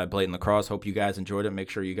guys by Blatant Lacrosse. Hope you guys enjoyed it. Make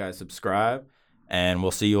sure you guys subscribe, and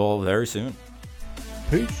we'll see you all very soon.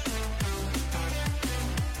 Peace.